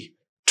see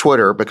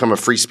Twitter become a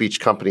free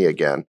speech company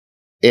again.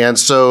 And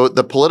so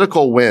the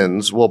political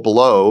winds will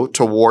blow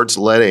towards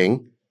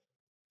letting,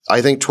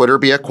 I think, Twitter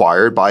be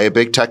acquired by a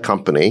big tech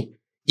company,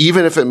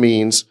 even if it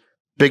means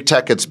big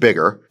tech gets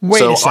bigger.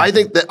 So I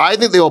think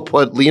they will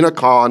put Lena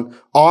Khan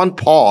on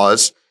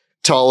pause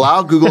to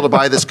allow Google to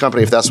buy this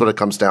company if that's what it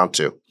comes down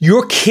to.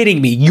 You're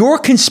kidding me. Your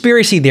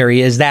conspiracy theory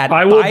is that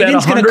I will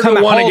Biden's going to come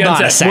out. Hold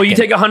on a second. Will you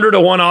take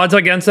 100-1 odds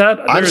against that?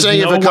 I'm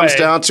saying if it comes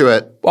down to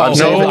it. I'm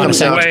saying if it comes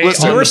down to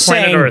it. You're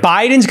saying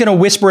Biden's going to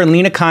whisper in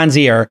Lena Khan's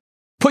ear,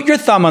 put your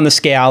thumb on the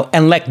scale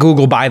and let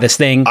Google buy this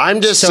thing.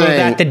 I'm just saying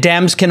that the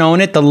Dems can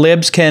own it, the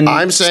libs can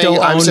still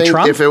own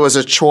Trump. If it was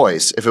a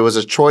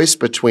choice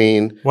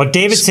between what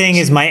David's saying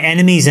is my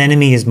enemy's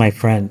enemy is my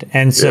friend.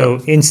 And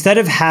so instead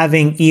of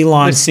having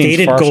Elon's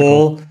stated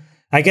goal,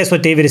 I guess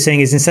what David is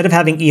saying is instead of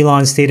having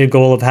Elon's stated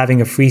goal of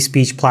having a free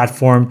speech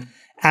platform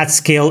at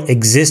scale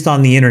exist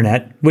on the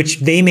internet,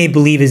 which they may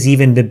believe is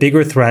even the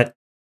bigger threat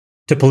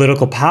to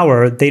political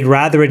power, they'd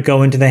rather it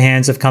go into the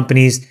hands of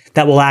companies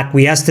that will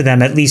acquiesce to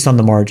them, at least on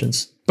the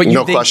margins. But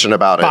no question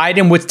about it.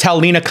 Biden would tell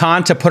Lena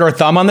Khan to put her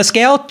thumb on the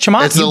scale?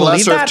 Chamath, it's the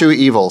lesser of two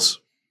evils.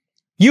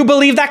 You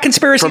believe that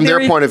conspiracy from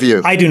theory? their point of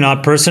view? I do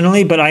not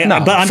personally, but I'm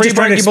just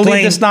trying to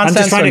explain this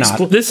nonsense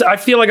this. I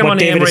feel like I'm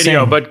on AM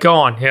radio, but go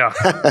on. Yeah.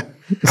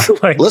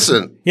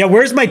 Listen. Yeah.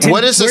 Where's my tin?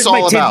 What is this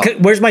all about?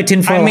 Where's my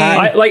tinfoil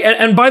hat?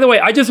 And by the way,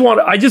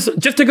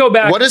 just to go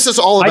back. What is this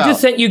all about? I just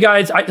sent you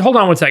guys. Hold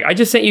on one sec. I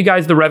just sent you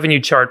guys the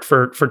revenue chart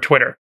for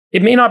Twitter.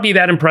 It may not be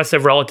that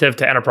impressive relative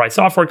to enterprise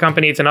software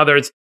companies and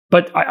others,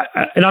 but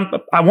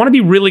I want to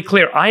be really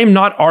clear. I am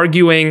not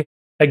arguing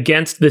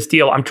against this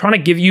deal. I'm trying to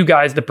give you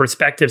guys the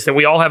perspectives that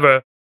we all have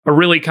a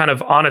really kind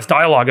of honest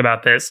dialogue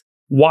about this.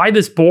 Why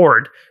this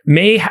board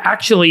may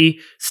actually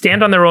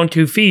stand on their own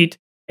 2 feet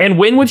and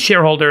win with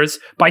shareholders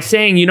by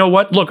saying, you know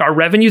what, look, our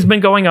revenue's been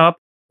going up.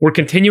 We're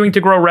continuing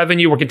to grow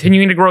revenue. We're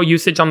continuing to grow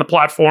usage on the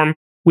platform.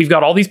 We've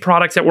got all these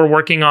products that we're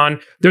working on.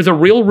 There's a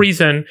real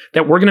reason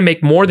that we're going to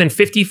make more than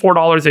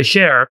 $54 a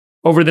share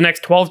over the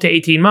next 12 to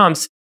 18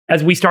 months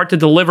as we start to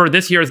deliver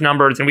this year's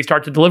numbers and we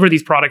start to deliver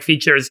these product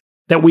features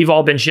that we've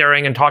all been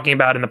sharing and talking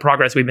about in the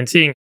progress we've been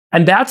seeing.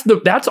 And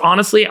that's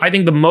honestly, I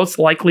think the most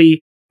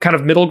likely kind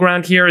of middle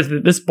ground here is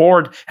that this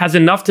board has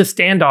enough to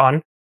stand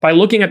on by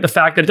looking at the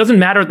fact that it doesn't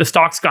matter if the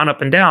stock's gone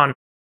up and down.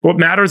 What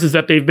matters is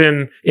that they've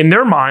been, in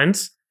their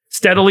minds,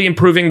 steadily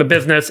improving the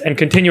business and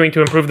continuing to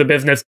improve the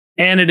business.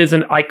 And it is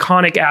an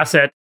iconic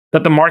asset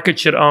that the market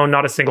should own,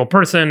 not a single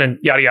person, and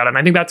yada, yada. And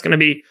I think that's going to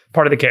be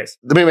part of the case.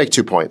 Let me make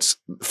 2 points.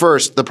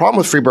 First, the problem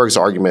with Freeberg's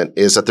argument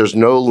is that there's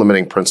no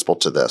limiting principle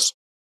to this.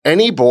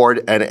 Any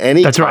board at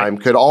any time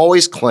could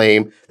always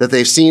claim that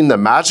they've seen the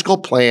magical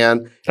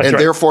plan and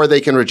therefore they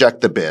can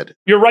reject the bid.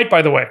 You're right,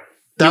 by the way.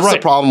 That's the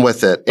problem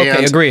with it.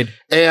 Okay, agreed.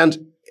 And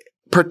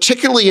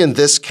particularly in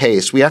this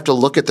case, we have to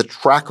look at the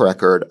track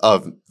record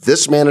of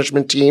this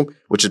management team,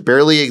 which it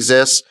barely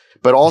exists,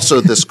 but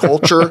also this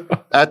culture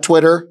at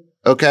Twitter.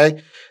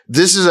 Okay.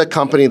 This is a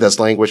company that's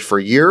languished for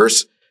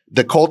years.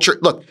 The culture,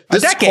 look,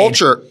 this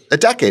culture, a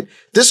decade,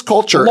 this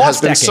culture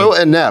has been so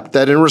inept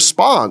that in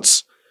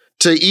response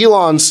to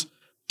Elon's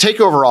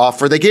takeover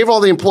offer, they gave all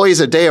the employees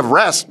a day of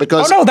rest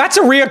because... Oh, no, that's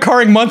a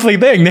reoccurring monthly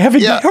thing. They have a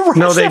day of rest.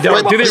 No, they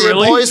don't. Do they the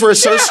really? Employees were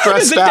so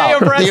stressed out.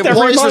 The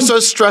employees were so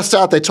stressed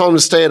out, they told them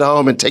to stay at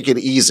home and take it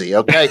easy,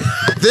 okay?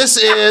 This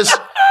is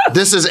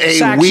a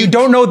Sachs, you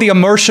don't know the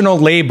emotional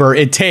labor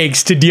it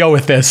takes to deal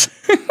with this.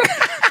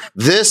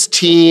 This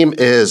team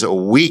is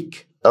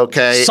weak,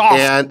 okay? Soft.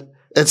 And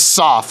it's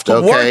soft,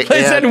 okay?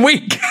 Worthless and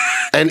weak.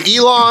 And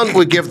Elon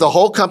would give the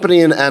whole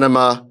company an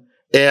enema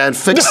and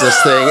fix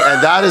this thing,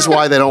 and that is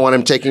why they don't want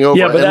him taking over.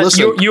 Yeah, but and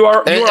listen, you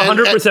are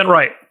 100%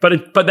 right.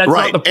 But that's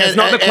right.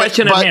 not the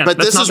question at hand. But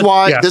this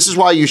is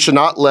why you should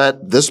not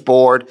let this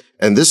board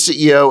and this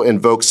CEO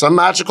invoke some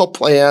magical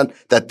plan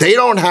that they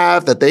don't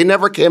have, that they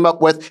never came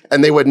up with,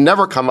 and they would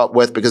never come up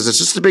with because it's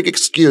just a big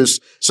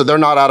excuse, so they're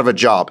not out of a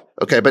job.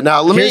 Okay, but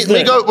now let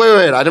me go.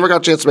 Wait. I never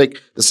got a chance to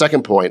make the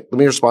second point. Let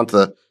me respond to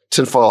the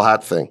tinfoil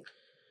hat thing.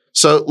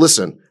 So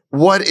listen.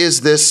 What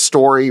is this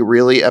story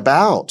really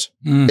about?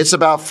 It's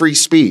about free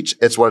speech.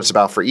 It's what it's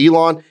about for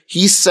Elon.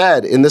 He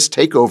said in this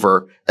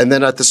takeover and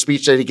then at the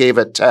speech that he gave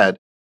at TED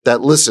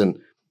that,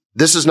 listen,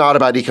 this is not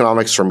about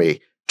economics for me.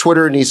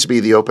 Twitter needs to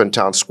be the open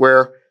town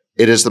square.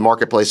 It is the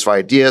marketplace of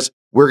ideas.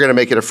 We're going to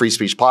make it a free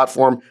speech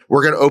platform.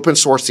 We're going to open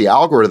source the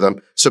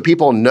algorithm so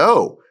people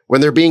know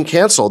when they're being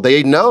canceled,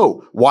 they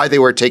know why they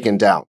were taken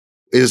down.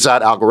 Is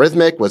that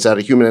algorithmic? Was that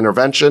a human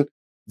intervention?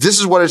 This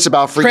is what it's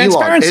about for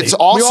Elon. It's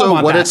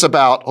also what it's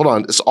about. Hold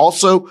on. It's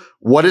also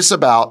what it's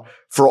about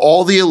for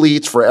all the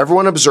elites, for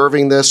everyone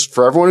observing this,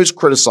 for everyone who's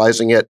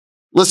criticizing it.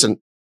 Listen,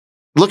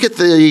 look at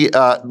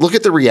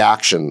the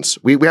reactions.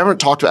 We haven't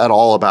talked at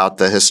all about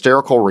the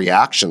hysterical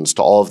reactions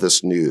to all of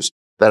this news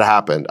that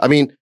happened. I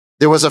mean,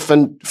 there was a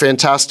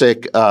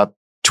fantastic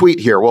tweet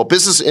here. Well,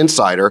 Business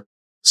Insider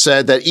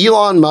said that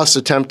Elon Musk's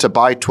attempt to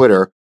buy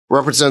Twitter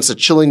represents a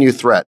chilling new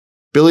threat.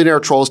 Billionaire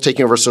trolls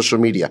taking over social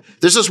media.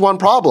 There's just one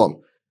problem.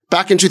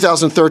 Back in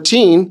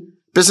 2013,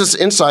 Business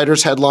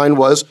Insider's headline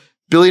was,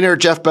 billionaire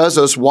Jeff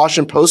Bezos'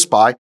 Washington Post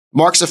buy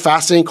marks a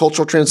fascinating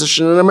cultural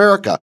transition in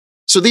America.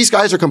 So these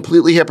guys are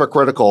completely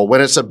hypocritical. When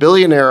it's a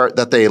billionaire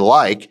that they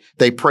like,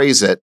 they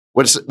praise it.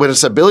 When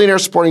it's a billionaire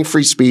supporting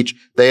free speech,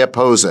 they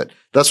oppose it.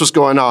 That's what's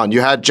going on.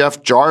 You had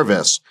Jeff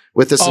Jarvis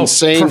with this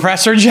insane...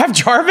 Professor Jeff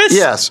Jarvis?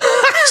 Yes.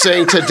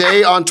 Saying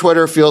today on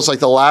Twitter feels like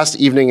the last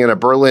evening in a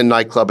Berlin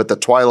nightclub at the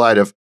twilight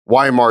of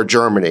Weimar,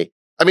 Germany.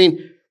 I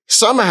mean,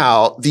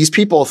 somehow these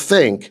people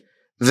think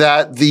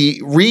that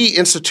the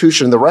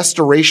reinstitution, the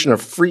restoration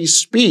of free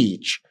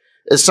speech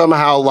is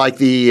somehow like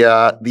the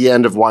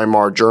end of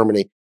Weimar,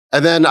 Germany.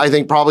 And then I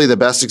think probably the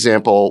best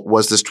example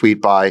was this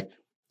tweet by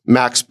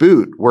Max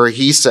Boot, where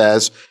he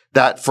says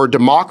that for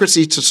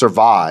democracy to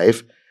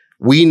survive,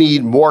 we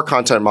need more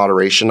content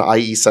moderation,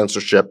 i.e.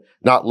 censorship,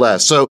 not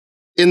less. So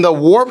in the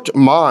warped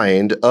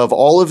mind of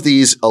all of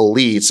these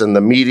elites and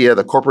the media,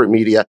 the corporate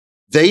media,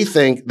 they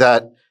think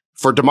that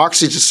for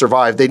democracy to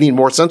survive, they need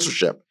more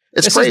censorship.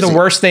 It's crazy. This is the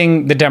worst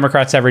thing the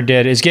Democrats ever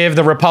did, is give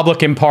the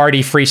Republican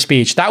Party free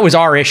speech. That was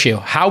our issue.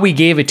 How we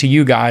gave it to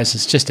you guys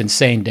is just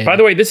insane, Dave. By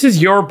the way, this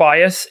is your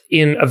bias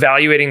in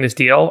evaluating this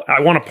deal.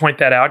 I want to point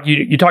that out.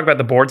 You talk about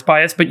the board's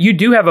bias, but you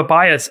do have a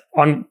bias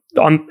on,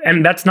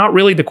 and that's not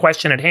really the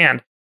question at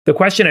hand. The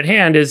question at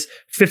hand is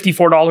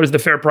 $54 the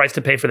fair price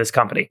to pay for this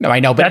company. No, I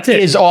know, but it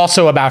is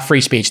also about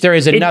free speech. There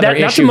is another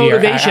issue here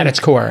at its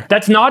core.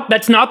 That's not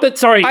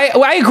sorry.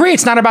 I agree.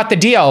 It's not about the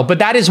deal, but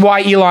that is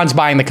why Elon's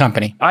buying the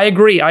company. I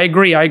agree.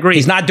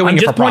 He's not doing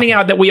it for profit. I'm just pointing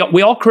out that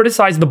we all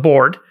criticize the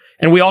board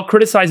and we all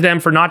criticize them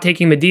for not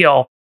taking the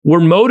deal. We're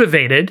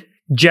motivated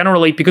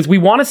generally because we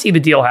want to see the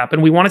deal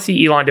happen. We want to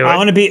see Elon do it. I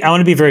want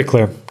to be very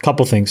clear.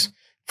 Couple things.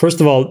 First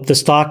of all, the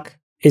stock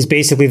is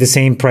basically the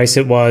same price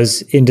it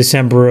was in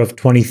December of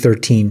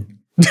 2013.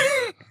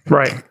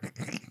 Right.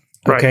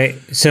 Okay.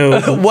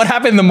 So what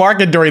happened in the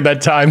market during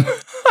that time?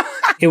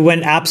 It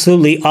went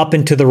absolutely up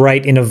and to the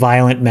right in a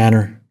violent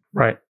manner.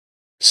 Right.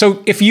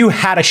 So if you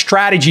had a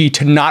strategy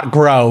to not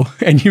grow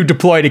and you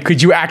deployed it,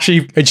 could you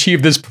actually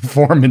achieve this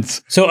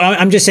performance? So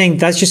I'm just saying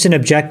that's just an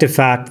objective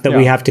fact that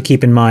we have to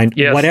keep in mind.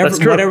 Yes,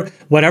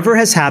 whatever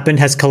has happened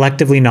has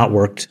collectively not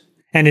worked.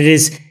 And it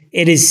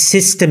is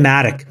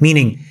systematic,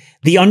 meaning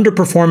the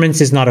underperformance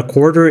is not a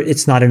quarter,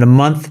 it's not in a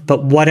month,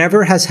 but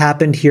whatever has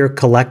happened here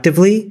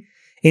collectively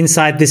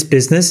inside this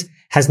business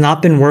has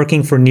not been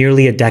working for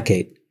nearly a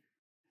decade.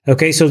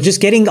 Okay, so just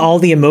getting all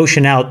the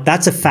emotion out,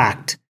 that's a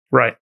fact.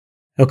 Right.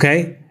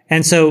 Okay?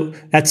 And so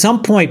at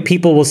some point,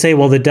 people will say,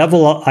 well, the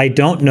devil I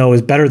don't know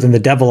is better than the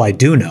devil I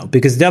do know,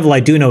 because the devil I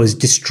do know is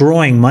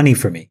destroying money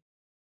for me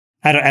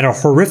at a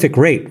horrific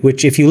rate,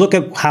 which if you look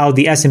at how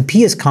the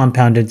S&P has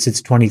compounded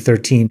since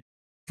 2013,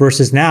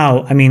 versus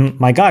now, I mean,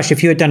 my gosh,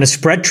 if you had done a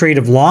spread trade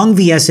of long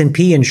the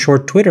S&P and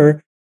short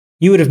Twitter,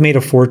 you would have made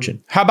a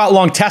fortune. How about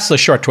long Tesla,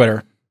 short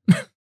Twitter?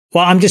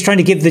 Well, I'm just trying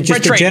to give the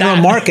general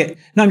market.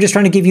 No, I'm just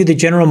trying to give you the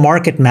general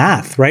market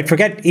math, right?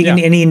 Forget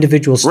any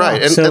individual stock.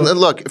 Right. And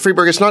look,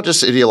 Freeberg, it's not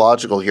just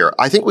ideological here.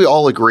 I think we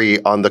all agree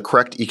on the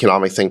correct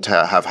economic thing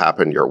to have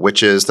happen here,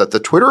 which is that the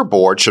Twitter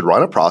board should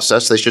run a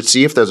process. They should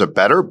see if there's a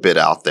better bid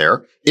out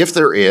there. If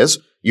there is,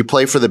 you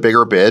play for the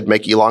bigger bid,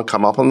 make Elon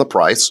come up on the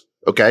price.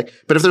 Okay.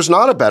 But if there's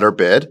not a better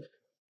bid,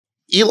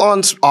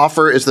 Elon's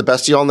offer is the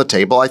best deal on the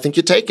table. I think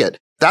you take it.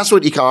 That's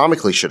what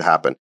economically should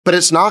happen. But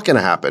it's not going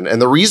to happen.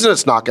 And the reason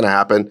it's not going to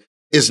happen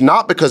is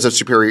not because of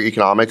superior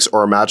economics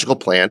or a magical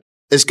plan.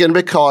 It's going to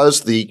be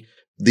because the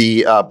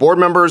board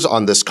members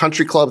on this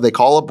country club they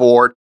call a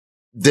board,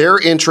 their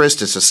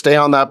interest is to stay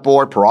on that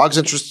board. Parag's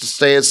interest is to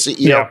stay as CEO.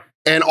 Yeah.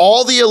 And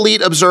all the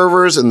elite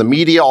observers and the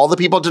media, all the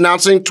people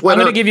denouncing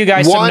Twitter, I'm going to give you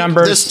guys some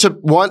numbers.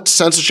 Want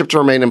censorship to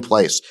remain in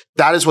place.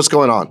 That is what's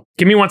going on.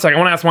 Give me 1 second. I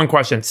want to ask one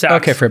question. Sachs,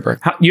 okay, Freeberg.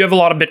 You have a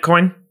lot of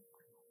Bitcoin?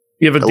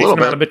 You have a decent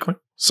amount of Bitcoin?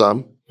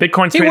 Some.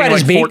 Bitcoin's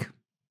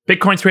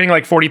trading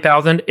like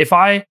 40,000. If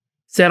I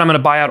said I'm going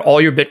to buy out all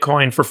your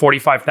Bitcoin for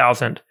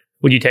 45,000,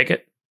 would you take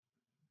it?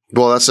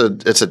 Well, it's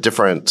a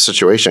different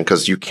situation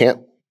because you can't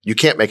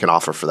make an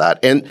offer for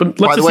that. And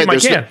by the way,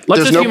 here's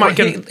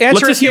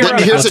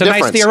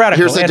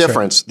the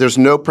difference. There's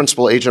no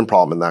principal agent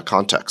problem in that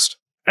context.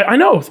 I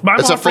know.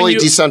 It's a fully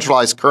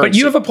decentralized currency. But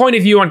you have a point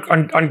of view on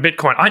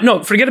Bitcoin.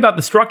 No, forget about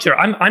the structure.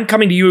 I'm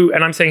coming to you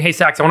and I'm saying, hey,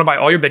 Sachs, I want to buy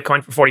all your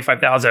Bitcoin for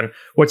 45,000.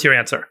 What's your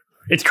answer?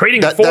 It's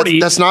trading at 40.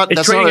 That's not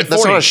a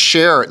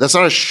share. That's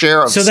not a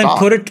share of stock.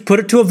 So then put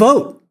it to a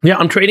vote. Yeah,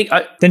 I'm trading.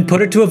 Then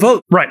put it to a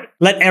vote. Right.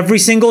 Let every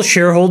single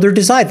shareholder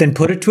decide. Then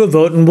put it to a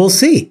vote and we'll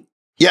see.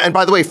 Yeah, and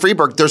by the way,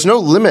 Freeberg, there's no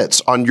limits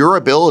on your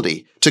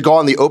ability to go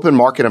on the open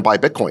market and buy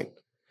Bitcoin.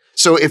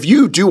 So if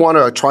you do want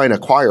to try and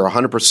acquire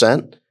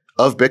 100%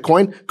 of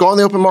Bitcoin, go on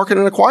the open market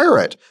and acquire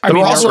it. There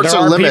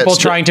are people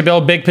trying to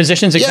build big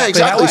positions exactly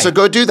that way. So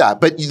go do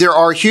that. But there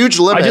are huge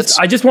limits.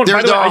 Hold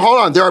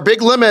on. There are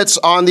big limits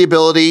on the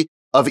ability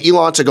of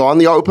Elon to go on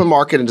the open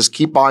market and just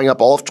keep buying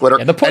up all of Twitter.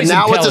 Yeah, the poison and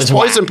now pill with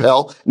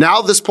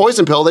this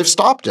poison pill, they've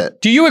stopped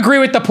it. Do you agree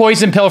with the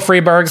poison pill,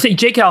 Freeberg? See,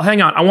 JCal,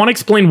 hang on. I want to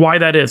explain why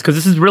that is, because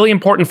this is really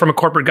important from a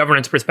corporate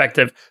governance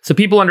perspective, so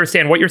people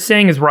understand what you're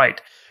saying is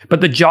right. But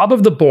the job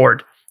of the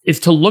board is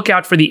to look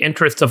out for the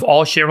interests of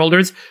all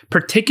shareholders,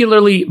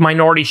 particularly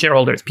minority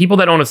shareholders, people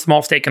that own a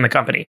small stake in the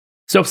company.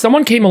 So if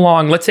someone came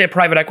along, let's say a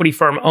private equity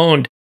firm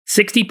owned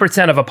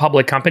 60% of a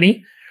public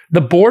company,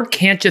 the board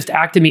can't just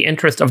act in the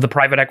interest of the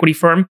private equity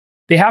firm.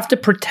 They have to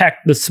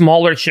protect the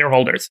smaller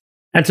shareholders.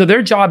 And so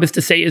their job is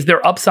to say, is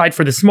there upside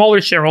for the smaller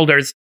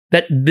shareholders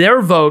that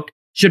their vote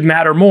should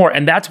matter more?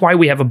 And that's why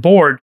we have a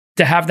board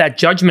to have that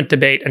judgment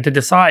debate and to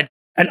decide.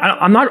 And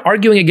I'm not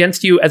arguing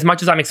against you as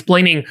much as I'm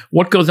explaining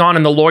what goes on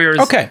in the lawyers'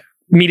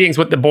 meetings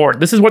with the board.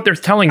 This is what they're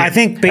telling you. I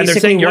think basically and they're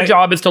saying your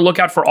job is to look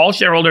out for all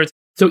shareholders.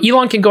 So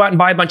Elon can go out and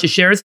buy a bunch of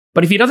shares,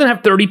 but if he doesn't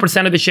have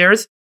 30% of the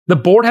shares, the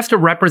board has to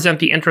represent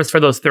the interest for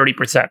those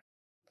 30%.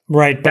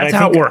 Right, but that's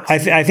how it works.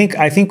 I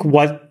think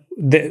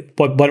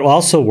what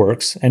also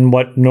works and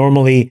what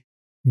normally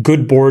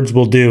good boards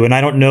will do, and I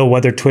don't know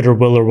whether Twitter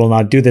will or will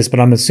not do this, but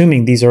I'm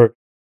assuming these are,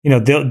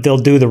 they'll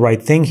do the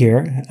right thing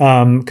here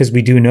because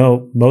we do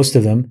know most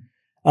of them.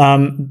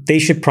 They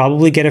should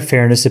probably get a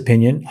fairness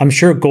opinion. I'm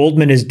sure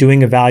Goldman is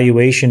doing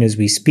evaluation as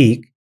we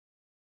speak.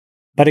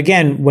 But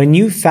again, when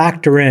you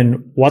factor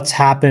in what's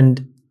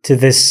happened to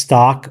this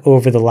stock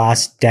over the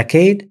last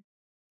decade,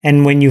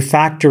 and when you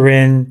factor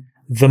in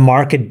the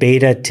market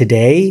beta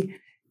today,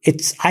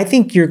 I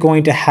think you're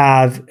going to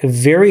have a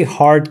very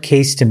hard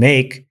case to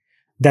make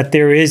that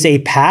there is a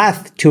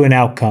path to an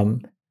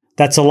outcome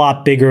that's a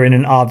lot bigger in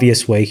an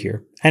obvious way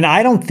here. And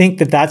I don't think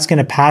that that's going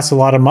to pass a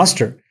lot of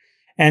muster.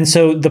 And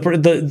so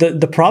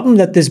the problem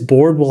that this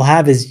board will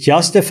have is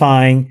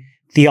justifying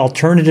the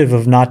alternative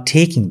of not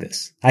taking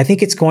this. I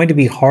think it's going to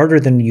be harder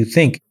than you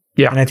think.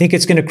 Yeah. And I think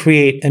it's going to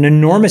create an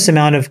enormous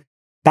amount of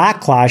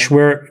backlash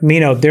where,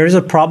 there's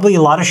probably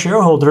a lot of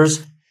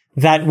shareholders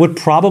that would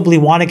probably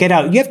want to get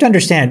out. You have to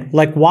understand,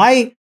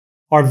 why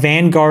are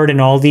Vanguard and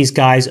all these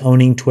guys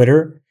owning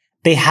Twitter?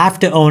 They have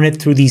to own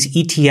it through these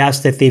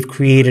ETFs that they've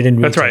created in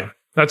retail.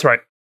 That's right.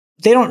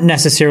 They don't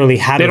necessarily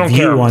have a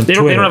view on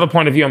Twitter. They don't have a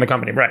point of view on the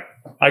company. Right.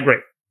 I agree.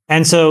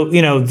 And so,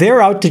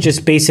 they're out to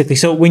just basically,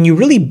 so when you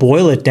really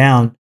boil it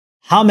down,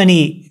 how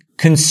many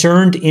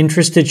concerned,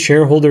 interested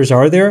shareholders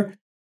are there?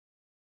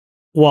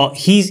 Well,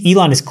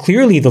 Elon is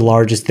clearly the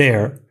largest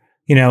there,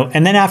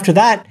 and then after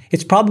that,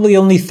 it's probably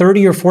only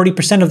 30 or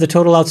 40% of the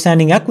total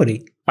outstanding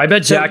equity. I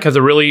bet Jack is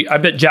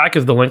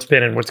the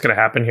linchpin in what's going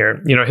to happen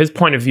here. His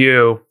point of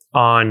view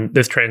on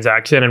this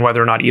transaction and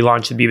whether or not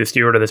Elon should be the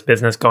steward of this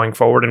business going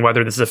forward and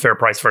whether this is a fair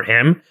price for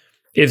him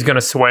is going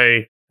to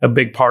sway a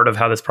big part of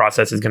how this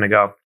process is going to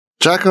go.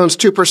 Jack owns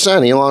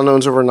 2%. Elon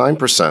owns over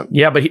 9%.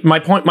 Yeah, but my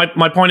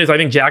point is I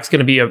think Jack's going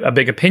to be a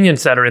big opinion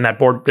setter in that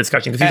board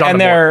discussion because he's on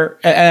the board.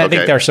 And I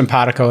think they're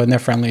simpatico and they're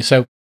friendly.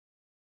 So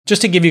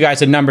just to give you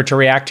guys a number to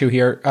react to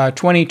here,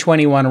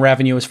 2021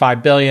 revenue is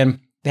 $5 billion.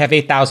 They have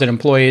 8,000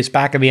 employees.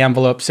 Back of the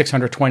envelope,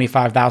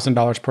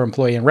 $625,000 per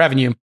employee in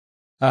revenue.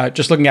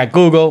 Just looking at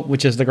Google,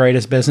 which is the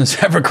greatest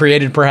business ever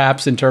created,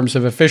 perhaps, in terms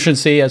of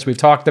efficiency, as we've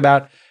talked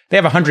about. They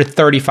have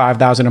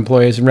 135,000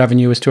 employees and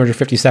revenue is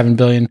 $257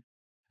 billion,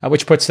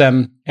 which puts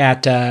them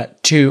at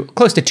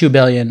close to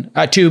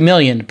 $2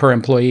 million per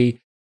employee.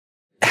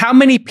 How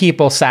many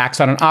people, Sachs,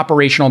 on an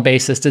operational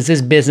basis, does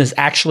this business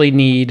actually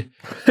need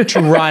to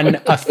run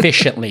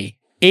efficiently?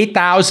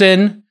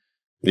 8,000?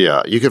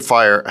 Yeah, you could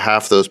fire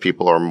half those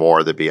people or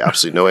more. There'd be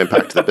absolutely no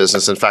impact to the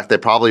business. In fact, they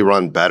probably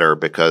run better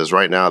because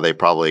right now they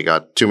probably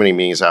got too many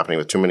meetings happening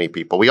with too many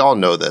people. We all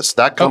know this.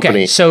 That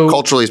company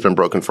culturally has been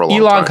broken for a long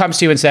time. Elon comes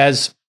to you and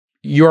says,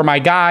 "You're my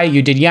guy.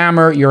 You did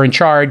Yammer. You're in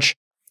charge."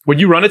 Would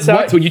you run it,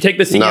 Sachs? Would you take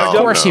the CEO job?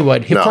 Of course he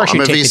would. Of course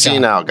you'd take the job. I'm a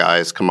VC now,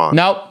 guys. Come on.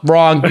 Nope,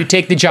 wrong. You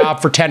take the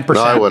job for 10%.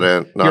 No, I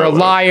wouldn't. You're a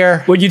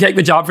liar. Would you take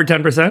the job for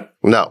 10%?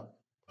 No.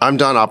 I'm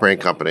done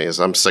operating companies.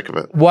 I'm sick of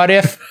it. What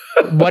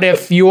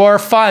if your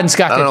funds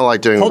got? I don't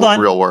like doing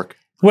real work.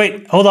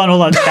 Wait, hold on.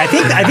 I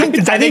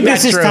think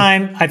this is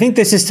time. I think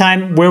this is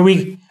time where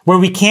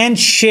we can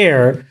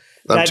share.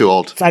 I'm too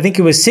old. I think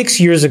it was 6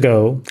 years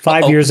ago,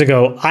 5 years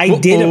ago. I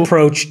did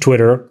approach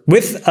Twitter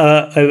with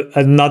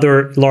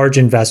another large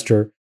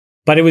investor,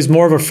 but it was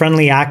more of a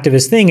friendly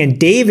activist thing. And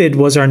David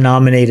was our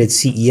nominated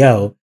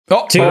CEO.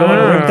 To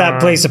rip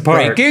that place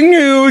apart. Breaking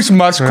news,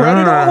 must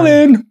credit all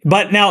in.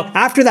 But now,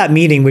 after that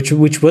meeting, which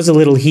was a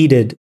little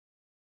heated,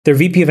 their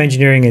VP of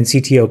engineering and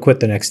CTO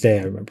quit the next day,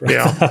 I remember.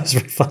 Yeah. That was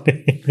very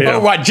funny. Yeah.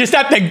 What? Just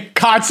at the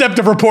concept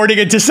of reporting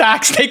into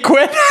Sachs, they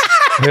quit?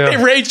 Yeah. They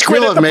rage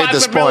quit at the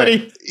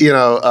possibility.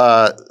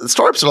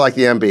 Startups are like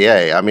the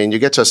NBA. I mean, you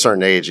get to a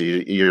certain age,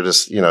 you're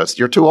just,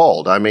 you're too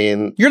old. I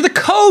mean, you're the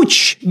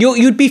coach.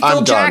 You'd be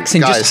Phil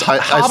Jackson. Guys, just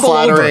hobble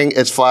over.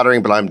 It's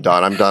flattering, but I'm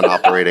done. I'm done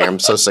operating. I'm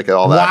so sick of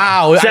all that.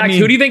 Wow. Sachs,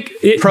 who do you think?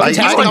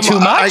 Protesting too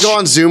much? I go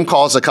on Zoom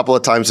calls a couple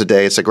of times a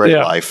day. It's a great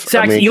life.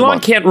 Sachs, Elon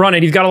can't run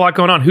it. He's got a lot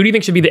going on. Who do you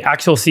think should be the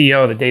actual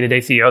CEO, the day-to-day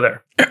CEO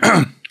there?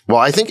 Well,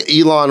 I think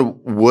Elon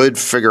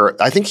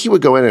I think he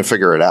would go in and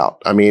figure it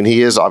out. I mean,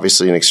 he is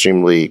obviously an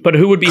extremely But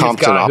who would be his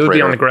guy? operator. Who would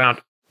be on the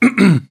ground?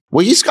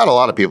 Well, he's got a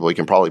lot of people he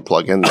can probably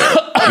plug in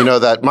there.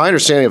 That my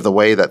understanding of the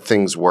way that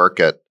things work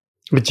at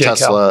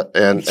Tesla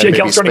and maybe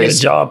Cal's trying to get a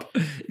job.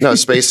 No,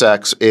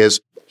 SpaceX is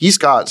he's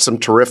got some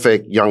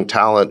terrific young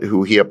talent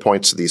who he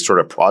appoints to these sort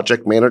of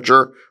project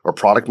manager or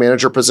product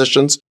manager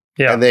positions.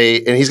 Yeah. And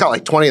he's got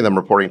like 20 of them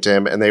reporting to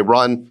him, and they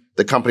run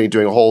the company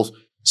doing a whole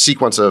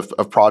sequence of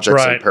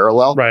projects in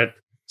parallel. Right.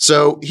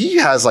 So he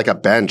has like a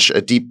bench,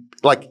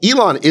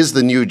 Elon is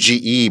the new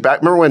GE.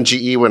 Remember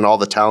when all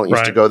the talent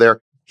used to go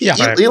there?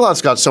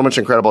 Elon's got so much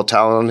incredible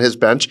talent on his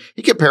bench.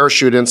 He could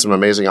parachute in some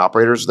amazing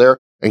operators there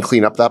and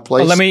clean up that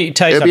place. Well, let me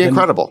tell you something. It'd be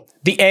incredible.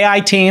 The AI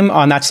team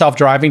on that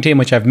self-driving team,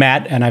 which I've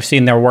met and I've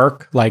seen their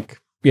work,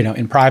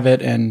 in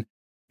private, and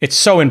it's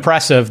so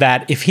impressive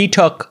that if he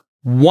took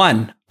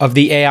one of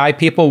the AI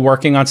people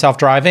working on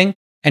self-driving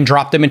and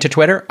dropped them into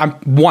Twitter,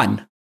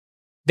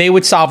 they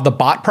would solve the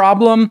bot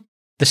problem,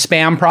 the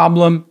spam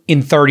problem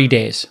in 30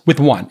 days with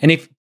one. And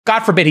if,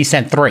 God forbid, he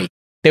sent 3,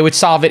 they would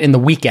solve it in the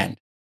weekend.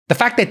 The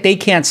fact that they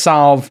can't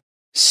solve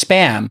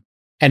spam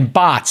and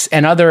bots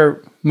and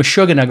other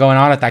mashugana going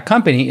on at that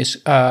company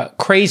is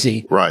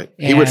crazy. Right.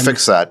 He would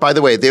fix that. By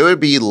the way, there would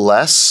be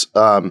less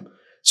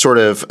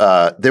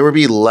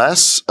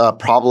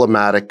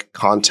problematic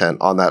content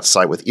on that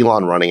site with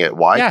Elon running it.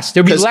 Why? Yes,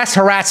 there'd be less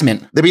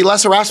harassment. There'd be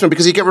less harassment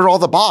because he'd get rid of all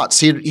the bots.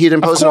 He'd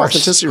impose an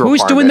authenticity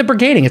requirement. Who's doing the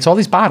brigading? It's all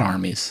these bot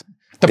armies.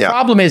 The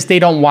problem is they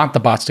don't want the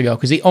bots to go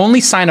because the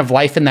only sign of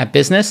life in that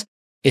business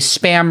is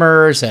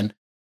spammers and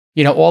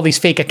all these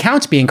fake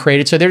accounts being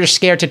created. So they're just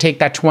scared to take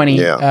that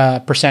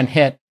 20%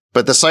 hit.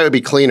 But the site would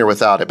be cleaner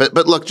without it.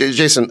 But look,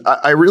 Jason,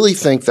 I really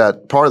think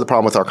that part of the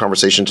problem with our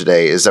conversation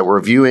today is that we're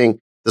viewing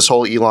this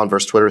whole Elon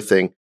versus Twitter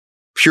thing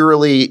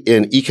purely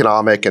in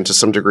economic and to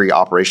some degree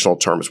operational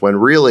terms, when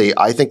really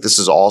I think this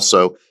is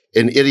also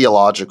an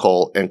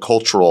ideological and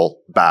cultural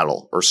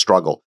battle or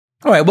struggle.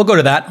 All right, we'll go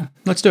to that.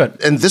 Let's do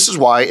it. And this is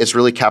why it's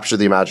really captured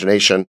the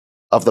imagination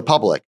of the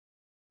public.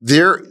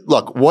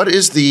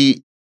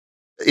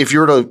 If you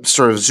were to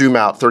sort of zoom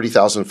out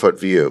 30,000 foot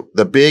view,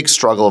 the big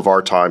struggle of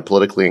our time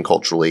politically and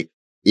culturally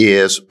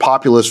is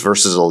populist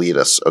versus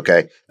elitist.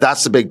 Okay.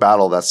 That's the big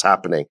battle that's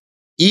happening.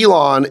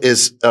 Elon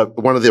is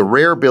one of the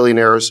rare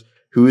billionaires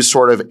who is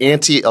sort of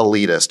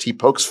anti-elitist. He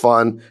pokes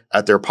fun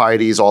at their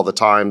pieties all the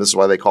time. This is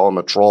why they call him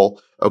a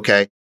troll.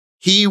 Okay.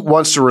 He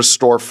wants to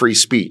restore free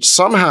speech.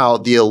 Somehow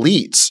the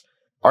elites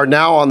are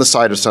now on the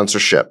side of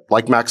censorship.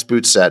 Like Max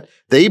Boot said,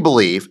 they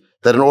believe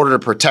that in order to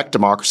protect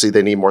democracy,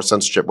 they need more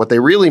censorship. What they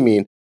really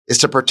mean is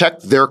to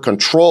protect their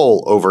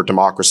control over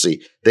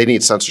democracy. They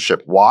need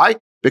censorship. Why?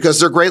 Because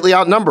they're greatly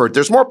outnumbered.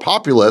 There's more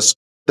populists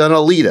than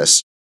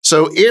elitists.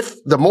 So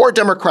if the more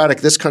democratic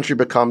this country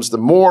becomes, the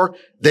more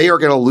they are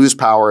going to lose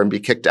power and be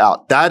kicked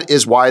out. That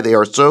is why they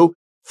are so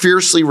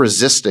fiercely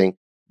resisting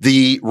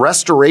the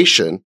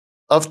restoration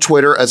of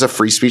Twitter as a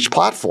free speech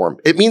platform.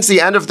 It means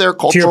the end of their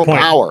cultural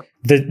power.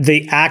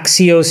 The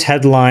Axios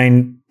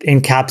headline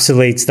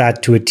encapsulates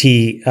that to a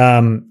T.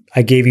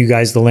 I gave you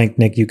guys the link,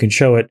 Nick. You can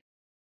show it.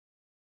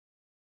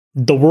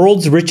 The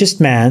world's richest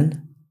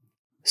man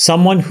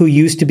someone who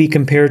used to be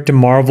compared to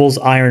Marvel's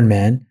Iron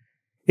Man,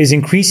 is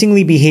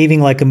increasingly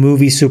behaving like a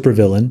movie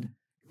supervillain,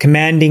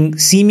 commanding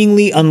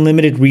seemingly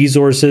unlimited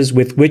resources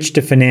with which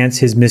to finance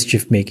his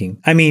mischief making.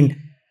 I mean,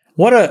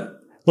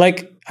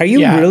 are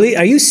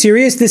you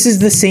serious? This is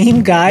the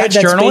same guy that's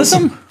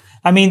journalism?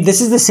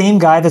 This is the same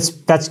guy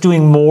that's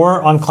doing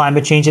more on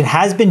climate change and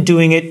has been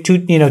doing it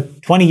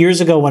 20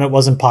 years ago when it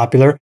wasn't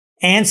popular,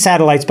 and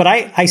satellites. But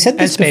I said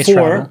this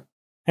before,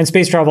 and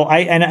space travel.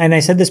 I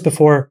said this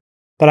before,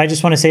 but I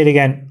just want to say it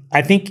again.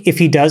 I think if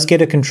he does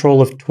get a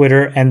control of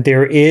Twitter and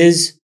there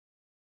is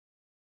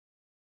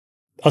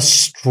a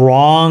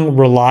strong,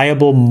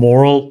 reliable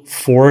moral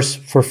force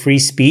for free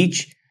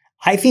speech,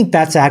 I think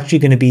that's actually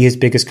going to be his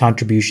biggest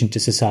contribution to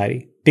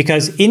society.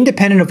 Because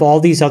independent of all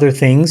these other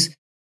things,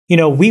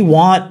 we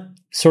want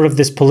sort of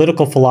this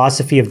political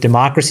philosophy of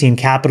democracy and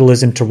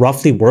capitalism to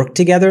roughly work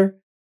together.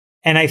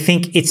 And I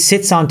think it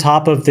sits on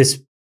top of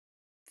this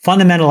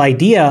fundamental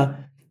idea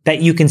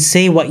that you can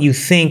say what you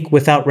think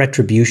without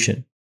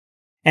retribution.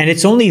 And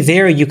it's only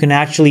there you can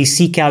actually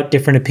seek out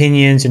different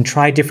opinions and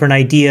try different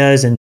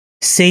ideas and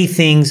say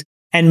things,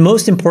 and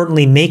most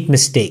importantly, make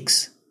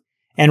mistakes.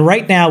 And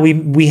right now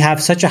we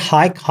have such a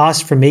high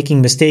cost for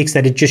making mistakes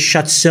that it just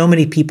shuts so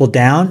many people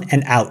down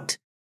and out.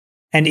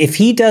 And if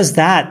he does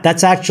that,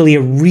 that's actually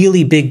a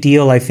really big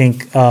deal, I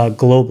think,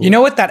 globally. You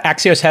know what that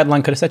Axios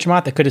headline could have said,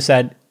 Chamath? It could have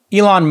said,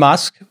 Elon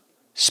Musk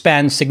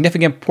spends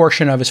significant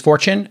portion of his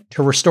fortune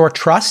to restore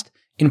trust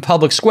in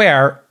public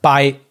square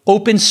by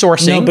open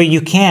sourcing. No, but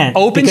you can't.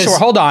 Open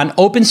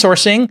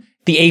sourcing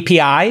the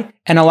API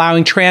and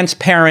allowing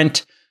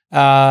transparent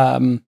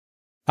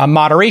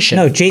moderation.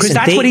 No, Jason, because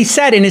that's what he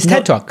said in his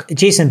TED Talk.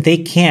 Jason, they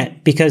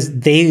can't, because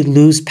they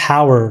lose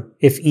power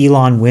if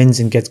Elon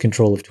wins and gets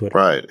control of Twitter.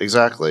 Right,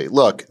 exactly.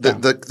 Look, the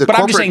but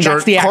I'm just saying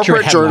that's the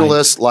corporate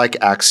journalists like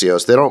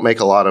Axios, they don't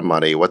make a lot of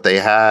money. What they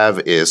have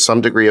is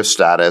some degree of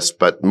status,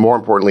 but more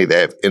importantly,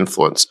 they have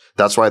influence.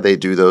 That's why they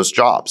do those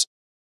jobs.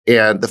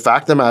 And the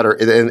fact of the matter,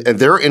 and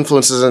their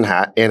influence is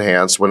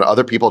enhanced when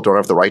other people don't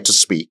have the right to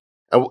speak.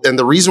 And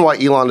the reason why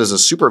Elon is a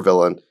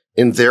supervillain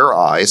in their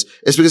eyes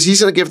is because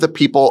he's going to give the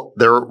people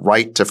their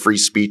right to free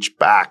speech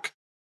back.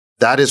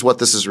 That is what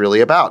this is really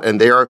about. And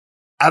they are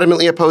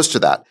adamantly opposed to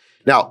that.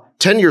 Now,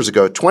 10 years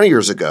ago, 20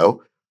 years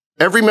ago,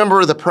 every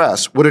member of the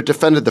press would have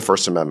defended the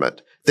First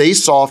Amendment. They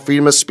saw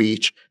freedom of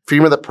speech,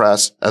 freedom of the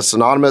press as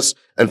synonymous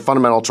and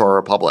fundamental to our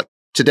republic.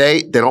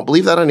 Today, they don't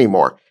believe that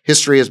anymore.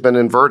 History has been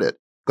inverted.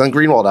 Glenn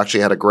Greenwald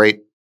actually had a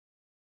great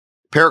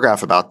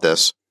paragraph about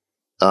this.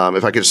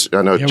 If I could just,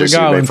 I know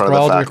Jason made fun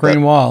of the fact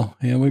Green Wall.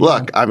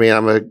 Look, I'm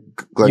a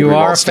Glenn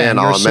Greenwald fan,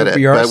 I'll admit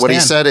it. But what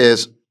he said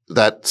is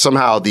that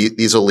somehow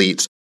these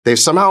elites, they've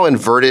somehow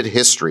inverted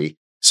history.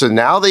 So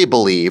now they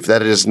believe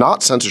that it is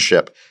not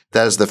censorship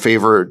that is the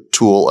favored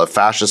tool of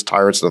fascist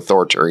tyrants and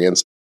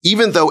authoritarians,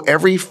 even though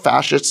every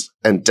fascist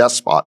and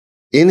despot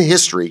in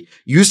history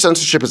used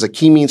censorship as a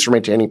key means for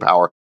maintaining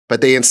power. But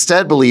they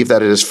instead believe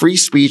that it is free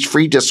speech,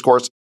 free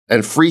discourse,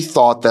 and free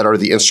thought that are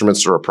the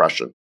instruments of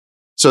repression.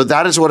 So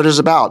that is what it is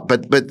about.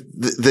 But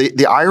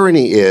the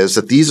irony is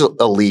that these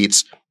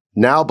elites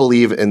now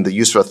believe in the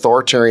use of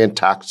authoritarian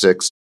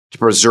tactics to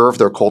preserve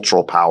their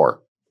cultural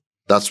power.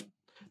 That's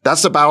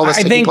the battle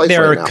that's taking place right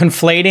now. I think they're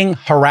conflating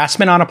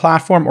harassment on a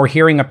platform or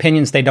hearing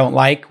opinions they don't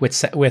like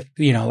with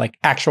like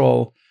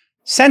actual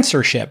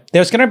censorship.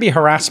 There's going to be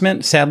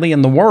harassment, sadly,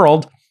 in the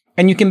world,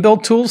 and you can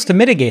build tools to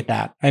mitigate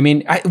that. I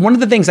mean, one of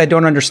the things I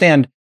don't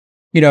understand,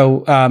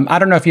 I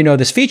don't know if you know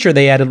this feature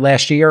they added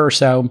last year or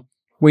so,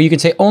 where you can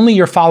say only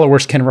your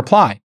followers can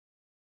reply.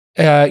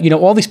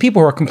 All these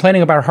people who are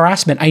complaining about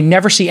harassment, I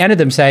never see any of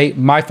them say,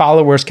 my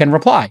followers can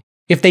reply.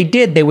 If they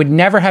did, they would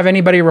never have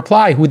anybody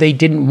reply who they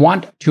didn't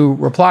want to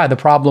reply. The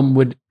problem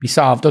would be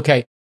solved.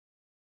 Okay.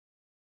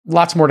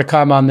 Lots more to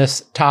come on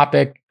this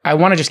topic. I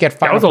want to just get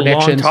final predictions. That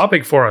was a long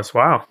topic for us.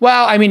 Wow.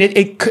 Well, I mean, it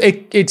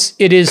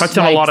is like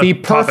the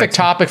perfect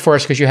topic for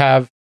us because you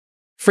have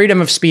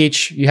freedom of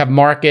speech, you have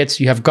markets,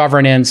 you have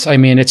governance. I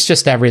mean, it's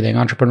just everything,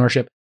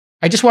 entrepreneurship.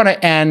 I just want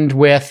to end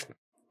with,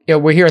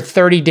 we're here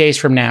 30 days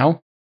from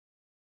now.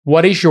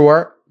 What is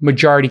your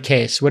majority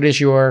case? What is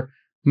your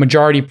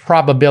majority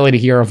probability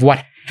here of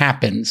what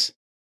happens?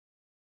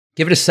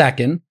 Give it a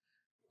second.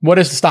 What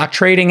is the stock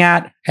trading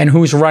at? And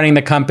who's running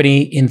the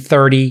company in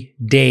 30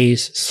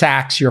 days?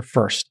 Sachs, you're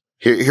first.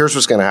 Here's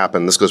what's going to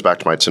happen. This goes back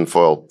to my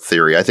tinfoil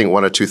theory. I think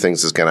one of two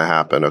things is going to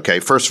happen. Okay.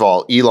 First of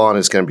all, Elon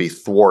is going to be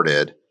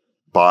thwarted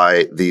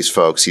by these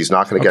folks. He's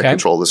not going to get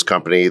control of this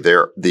company.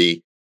 They're the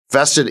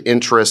vested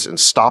interest in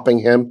stopping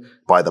him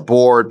by the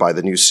board, by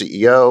the new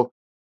CEO,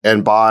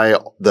 and by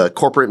the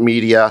corporate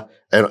media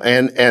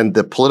and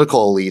the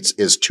political elites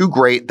is too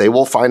great. They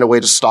will find a way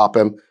to stop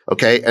him.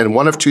 Okay. And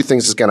one of two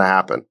things is going to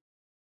happen.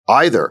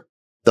 Either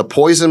the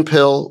poison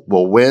pill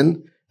will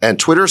win and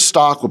Twitter's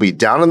stock will be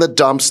down in the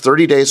dumps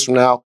 30 days from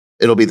now.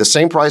 It'll be the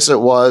same price it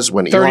was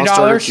when Elon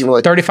started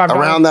accumulating. $35?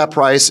 Around that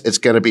price, it's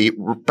going to be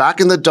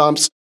back in the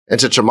dumps. And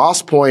to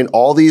Chamath's point,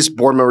 all these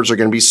board members are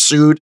going to be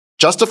sued,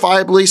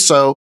 justifiably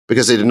so,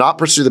 because they did not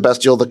pursue the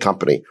best deal of the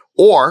company.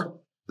 Or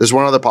there's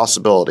one other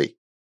possibility.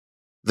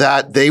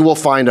 that they will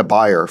find a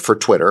buyer for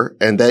Twitter,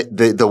 and that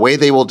the way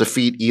they will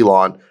defeat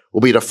Elon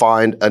will be to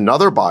find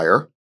another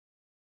buyer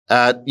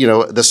at,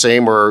 the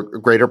same or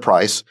greater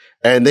price,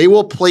 and they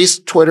will place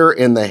Twitter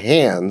in the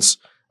hands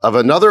of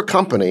another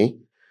company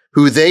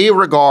who they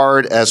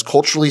regard as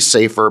culturally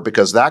safer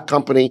because that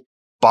company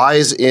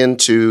buys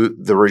into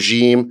the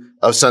regime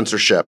of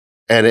censorship.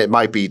 And it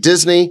might be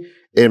Disney.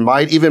 It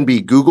might even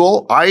be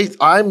Google.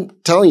 I'm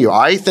telling you,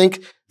 I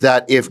think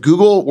that if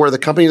Google were the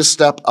company to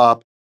step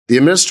up, the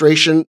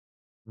administration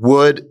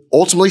would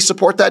ultimately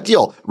support that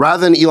deal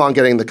rather than Elon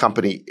getting the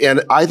company.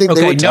 And I think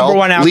they would tell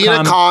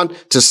Lena Khan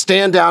to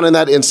stand down in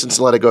that instance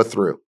and let it go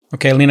through.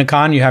 Okay, Lena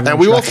Khan, you have And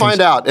we will find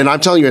out. And I'm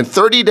telling you, in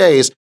 30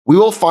 days, we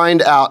will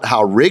find out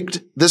how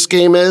rigged this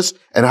game is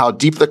and how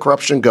deep the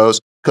corruption goes,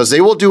 because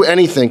they will do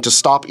anything to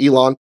stop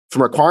Elon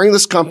from acquiring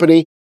this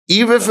company,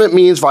 even if it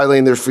means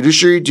violating their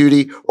fiduciary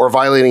duty or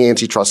violating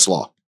antitrust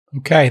law.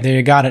 Okay, there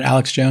you got it,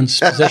 Alex Jones'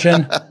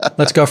 position.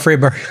 Let's go,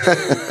 Freeberg.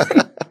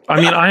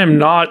 I mean, I am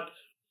not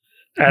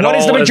at all. What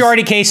is the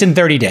majority case in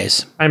 30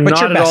 days? I'm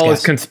What's not your at best all guess?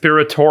 as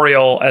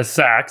conspiratorial as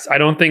Sachs. I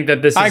don't think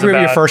that this is I agree with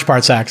your about first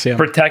part, Sachs. Yeah.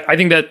 I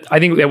think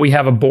that we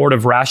have a board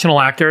of rational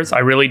actors. I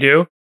really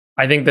do.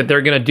 I think that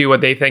they're going to do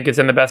what they think is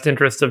in the best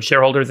interest of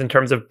shareholders in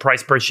terms of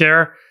price per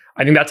share.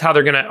 I think that's how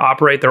they're going to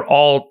operate. They're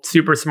all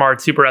super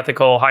smart, super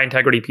ethical, high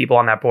integrity people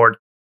on that board.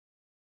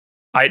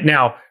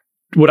 Now,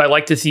 would I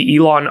like to see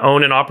Elon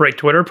own and operate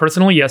Twitter?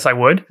 Personally, yes, I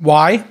would.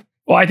 Why?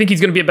 Well, I think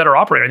he's going to be a better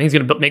operator. I think he's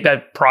going to make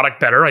that product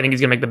better. I think he's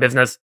going to make the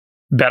business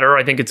better.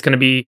 I think it's going to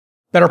be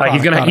better.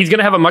 He's going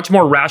to have a much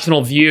more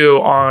rational view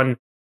on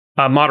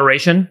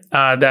moderation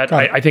that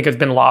I think has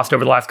been lost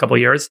over the last couple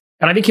of years.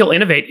 And I think he'll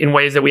innovate in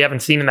ways that we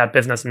haven't seen in that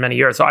business in many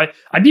years. So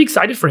I'd be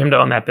excited for him to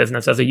own that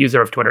business as a user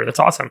of Twitter. That's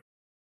awesome.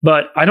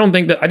 But I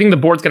think the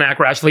board's going to act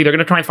rationally. They're going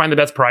to try and find the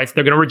best price.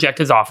 They're going to reject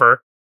his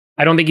offer.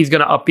 I don't think he's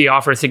going to up the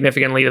offer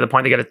significantly to the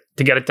point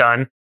to get it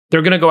done.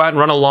 They're going to go out and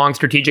run a long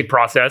strategic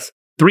process.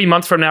 3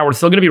 months from now, we're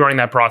still going to be running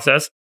that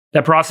process.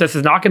 That process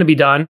is not going to be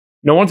done.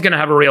 No one's going to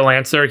have a real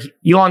answer.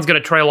 Elon's going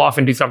to trail off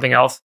and do something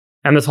else.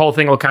 And this whole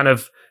thing will kind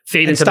of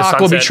fade into the sunset.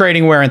 Stock will be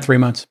trading where in 3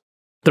 months?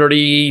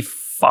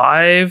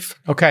 35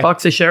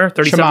 bucks a share,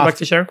 37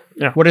 bucks a share.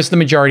 Yeah. What is the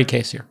majority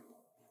case here?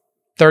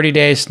 30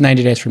 days,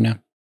 90 days from now?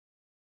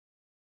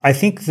 I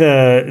think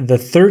the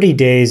 30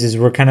 days is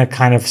we're kind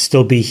of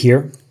still be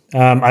here.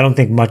 I don't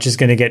think much is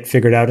going to get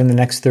figured out in the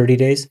next 30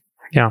 days.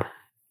 Yeah.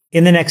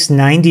 In the next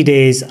 90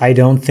 days, I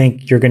don't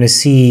think you're going to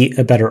see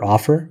a better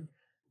offer.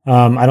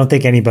 I don't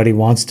think anybody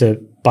wants to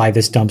buy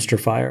this dumpster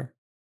fire.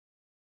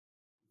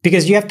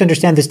 Because you have to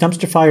understand this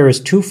dumpster fire is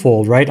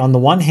twofold, right? On the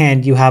one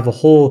hand, you have a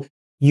whole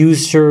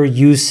user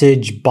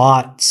usage,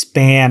 bot,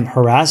 spam,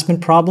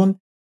 harassment problem.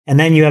 And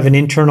then you have an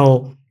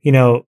internal,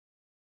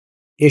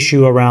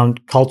 issue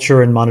around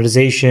culture and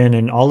monetization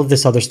and all of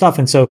this other stuff.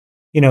 And so,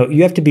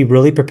 you have to be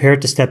really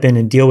prepared to step in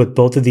and deal with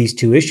both of these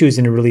two issues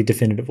in a really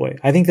definitive way.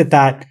 I think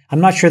that I'm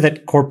not sure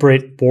that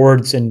corporate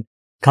boards and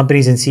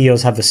companies and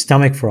CEOs have the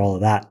stomach for all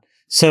of that.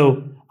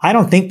 So I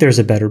don't think there's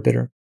a better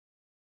bidder.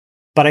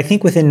 But I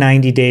think within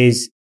 90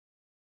 days,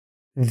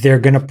 they're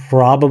going to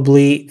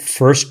probably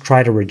first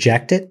try to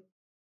reject it.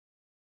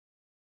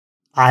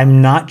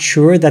 I'm not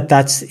sure that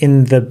that's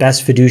in the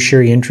best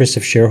fiduciary interest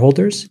of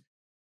shareholders.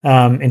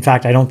 In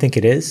fact, I don't think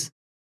it is.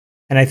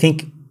 And I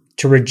think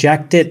to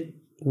reject it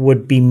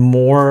would be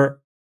more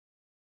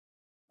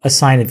a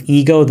sign of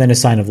ego than a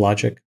sign of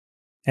logic.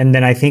 And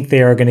then I think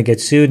they are going to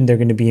get sued and they're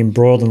going to be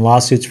embroiled in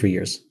lawsuits for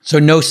years. So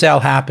no sale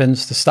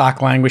happens, the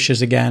stock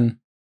languishes again,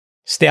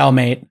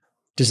 stalemate,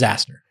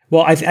 disaster.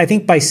 Well, I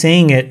think by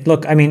saying it,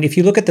 look, I mean, if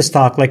you look at the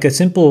stock, like a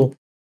simple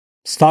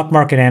stock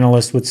market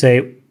analyst would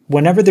say,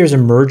 whenever there's a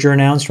merger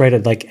announced, right,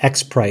 at like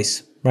X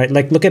price, right?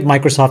 Like look at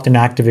Microsoft and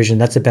Activision.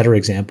 That's a better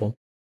example.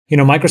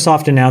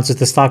 Microsoft announces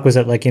the stock was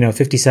at like,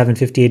 $57,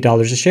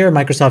 $58 a share.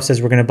 Microsoft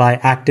says we're going to buy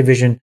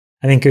Activision.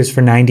 I think it was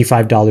for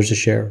 $95 a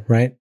share,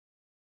 right?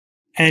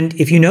 And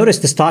if you notice,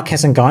 the stock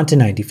hasn't gone to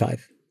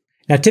 95.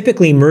 Now,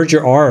 typically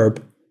merger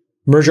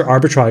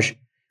arbitrage,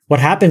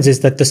 what happens is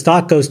that the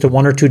stock goes to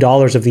 $1 or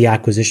 $2 of the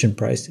acquisition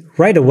price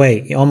right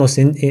away, almost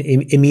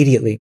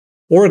immediately.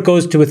 Or it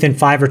goes to within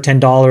 $5 or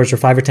 $10 or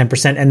 5 or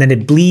 10%, and then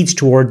it bleeds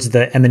towards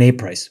the M&A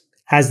price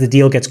as the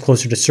deal gets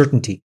closer to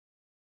certainty.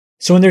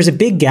 So when there's a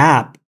big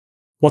gap,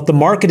 what the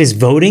market is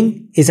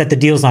voting is that the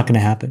deal's not going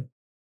to happen.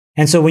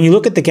 And so when you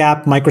look at the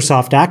gap,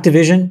 Microsoft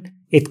Activision,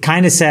 it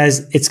kind of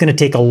says it's going to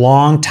take a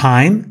long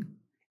time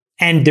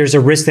and there's a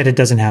risk that it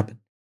doesn't happen.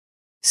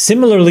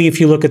 Similarly,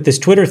 if you look at this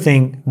Twitter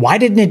thing, why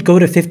didn't it go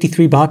to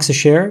 $53 a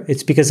share?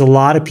 It's because a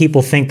lot of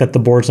people think that the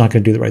board's not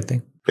going to do the right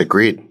thing.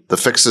 Agreed. The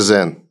fix is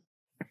in.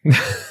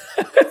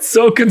 It's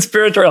so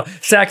conspiratorial.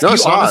 Sachs,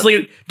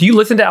 do you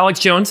listen to Alex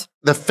Jones?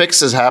 The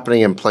fix is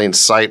happening in plain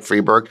sight,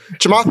 Freeberg.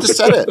 Chamath just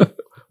said it.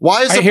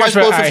 Why is the price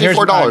below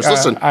 $54?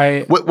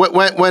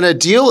 Listen, when a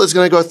deal is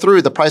going to go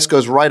through, the price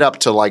goes right up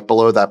to like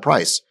below that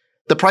price.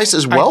 The price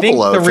is well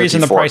below 54. The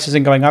reason the price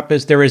isn't going up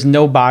is there is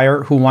no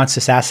buyer who wants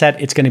this asset.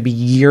 It's going to be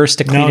years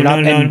to clean it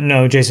up.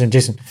 No, Jason.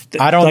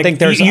 I don't think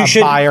there's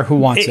a buyer who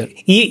wants it.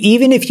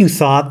 Even if you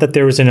thought that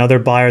there was another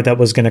buyer that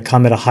was going to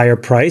come at a higher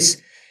price,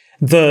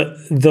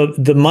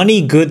 the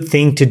money good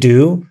thing to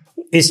do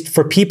is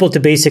for people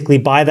to basically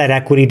buy that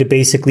equity to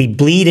basically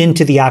bleed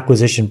into the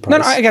acquisition price.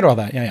 No, I get all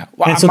that. Yeah.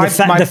 Well, and so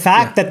the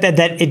fact that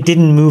it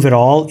didn't move at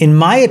all, in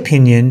my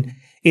opinion,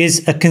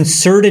 is a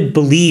concerted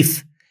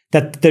belief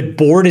that the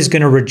board is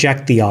going to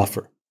reject the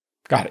offer.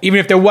 Got it.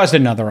 Even if there was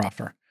another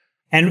offer.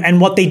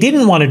 And what they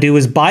didn't want to do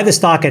is buy the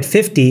stock at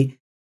 50,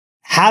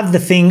 have the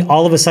thing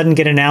all of a sudden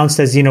get announced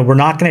as, we're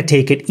not going to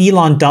take it.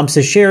 Elon dumps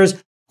his shares.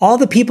 All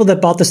the people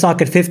that bought the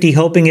stock at 50,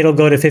 hoping it'll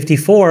go to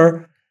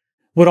 54,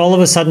 would all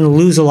of a sudden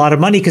lose a lot of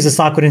money because the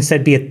stock would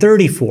instead be at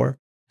 34.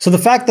 So the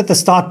fact that the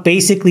stock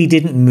basically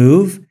didn't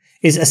move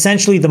is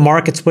essentially the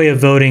market's way of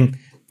voting.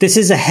 This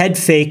is a head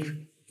fake.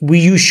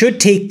 You should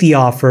take the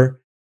offer.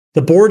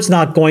 The board's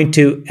not going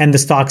to, and the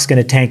stock's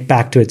going to tank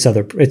back to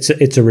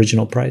its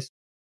original price.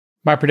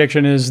 My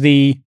prediction is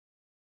the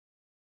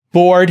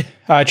board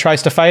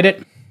tries to fight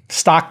it.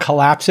 Stock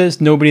collapses.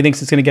 Nobody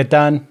thinks it's going to get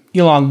done.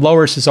 Elon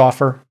lowers his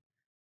offer,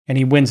 and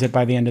he wins it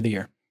by the end of the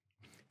year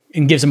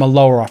and gives him a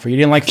lower offer. You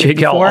didn't like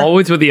 54?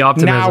 Always with the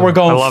optimism. Now we're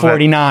going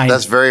 49.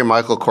 That's very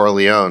Michael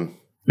Corleone.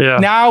 Yeah.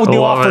 Now the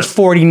offer's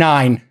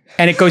 49,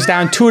 and it goes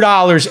down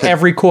 $2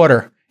 every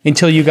quarter.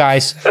 Until you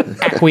guys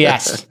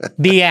acquiesce.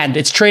 The end.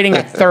 It's trading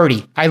at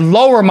 30. I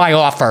lower my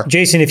offer.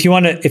 Jason, if you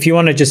want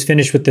to just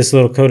finish with this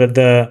little code of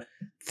the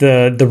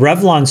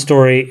Revlon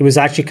story, it was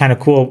actually kind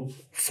of cool.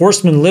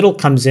 Forsman Little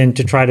comes in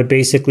to try to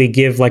basically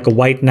give like a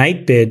white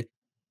knight bid.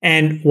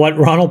 And what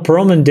Ronald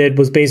Perlman did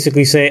was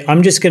basically say,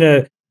 I'm just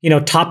going to,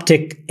 top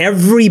tick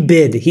every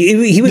bid.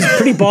 He was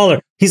pretty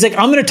baller. He's like,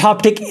 I'm going to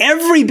top tick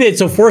every bid.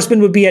 So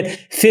Forsman would be at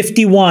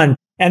 51.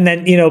 And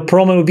then,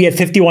 Perlman would be at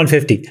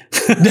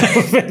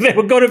 51.50. They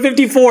would go to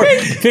 54,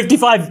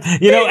 55,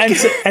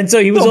 and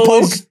so he was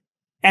always,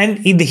 and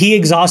he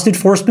exhausted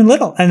Forsman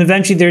Little. And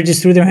eventually they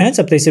just threw their hands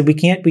up. They said, we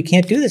can't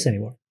do this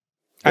anymore.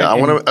 Yeah, I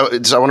want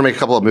to make a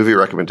couple of movie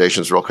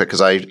recommendations real quick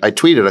because I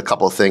tweeted a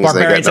couple of things.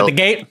 Barbarians at the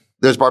Gate?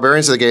 There's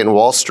Barbarians at the Gate in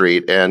Wall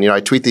Street. And,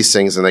 I tweet these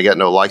things and they get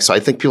no likes. So I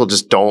think people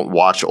just don't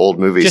watch old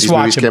movies. These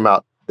movies came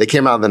out. They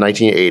came out in the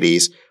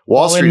 1980s.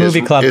 Wall Street is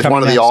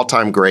one of the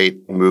all-time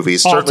great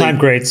movies. All-time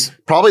greats.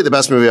 Probably the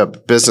best movie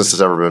of business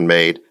that's ever been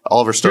made.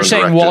 Oliver Stone directed it.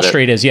 You're saying Wall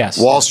Street is, yes.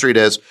 Wall Street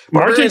is.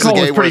 Margin Call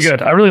was pretty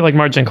good. I really like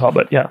Margin Call,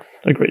 but yeah,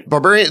 agreed.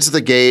 Barbarians at the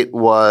Gate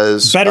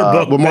was better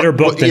book than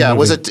movie.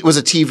 It was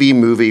a TV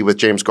movie with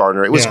James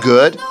Gardner. It was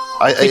good.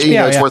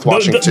 It's worth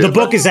watching too. The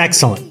book is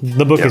excellent.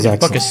 The book is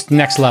excellent. The book is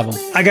next level.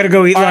 I got to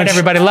go eat lunch. All right,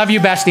 everybody. Love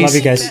you, besties. Love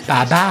you guys.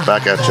 Bye-bye.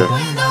 Back at you.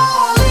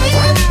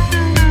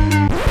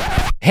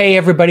 Hey,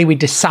 everybody, we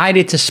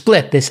decided to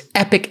split this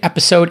epic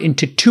episode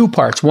into two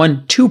parts.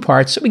 Two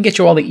parts, so we can get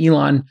you all the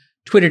Elon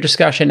Twitter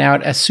discussion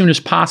out as soon as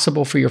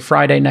possible for your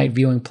Friday night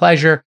viewing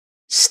pleasure.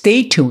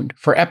 Stay tuned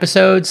for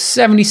episode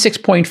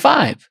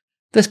 76.5,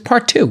 this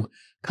part 2,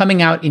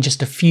 coming out in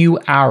just a few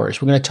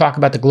hours. We're going to talk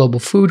about the global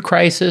food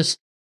crisis,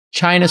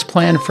 China's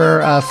plan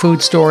for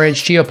food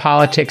storage,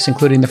 geopolitics,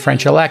 including the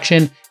French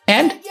election,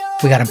 and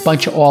we got a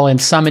bunch of all-in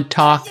summit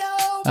talk.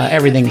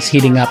 Everything's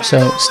heating up,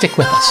 so stick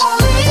with us.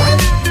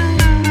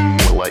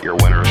 Let your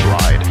winners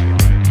ride.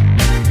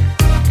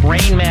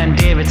 Rain Man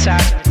David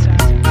Sack.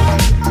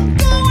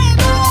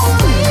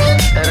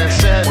 And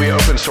instead, we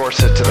open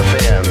source it to the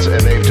fans, and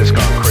they've just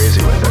gone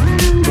crazy with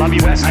it. Love you,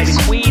 West.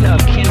 The Queen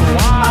of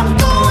Quinoa.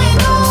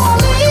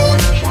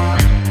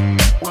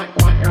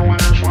 Let your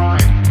winners ride.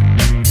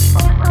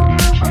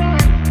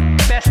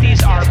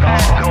 Besties are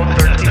back.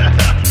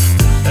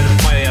 That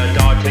is my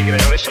dog taking a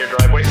notice in your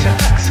driveway.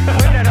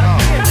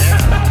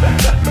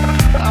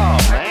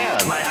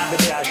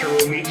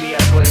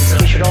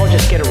 We should all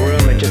just get a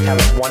room and just have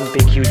one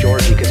big huge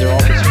orgy because they're all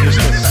just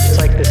useless. It's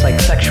like this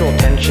sexual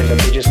tension that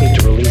they just need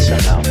to release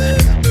somehow.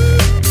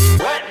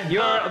 Wet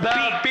your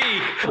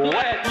beak.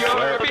 Wet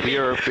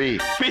your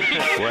beak.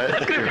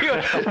 Wet your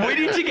beak. We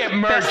need to get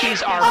merch.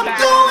 I'm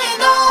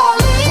going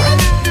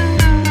all in.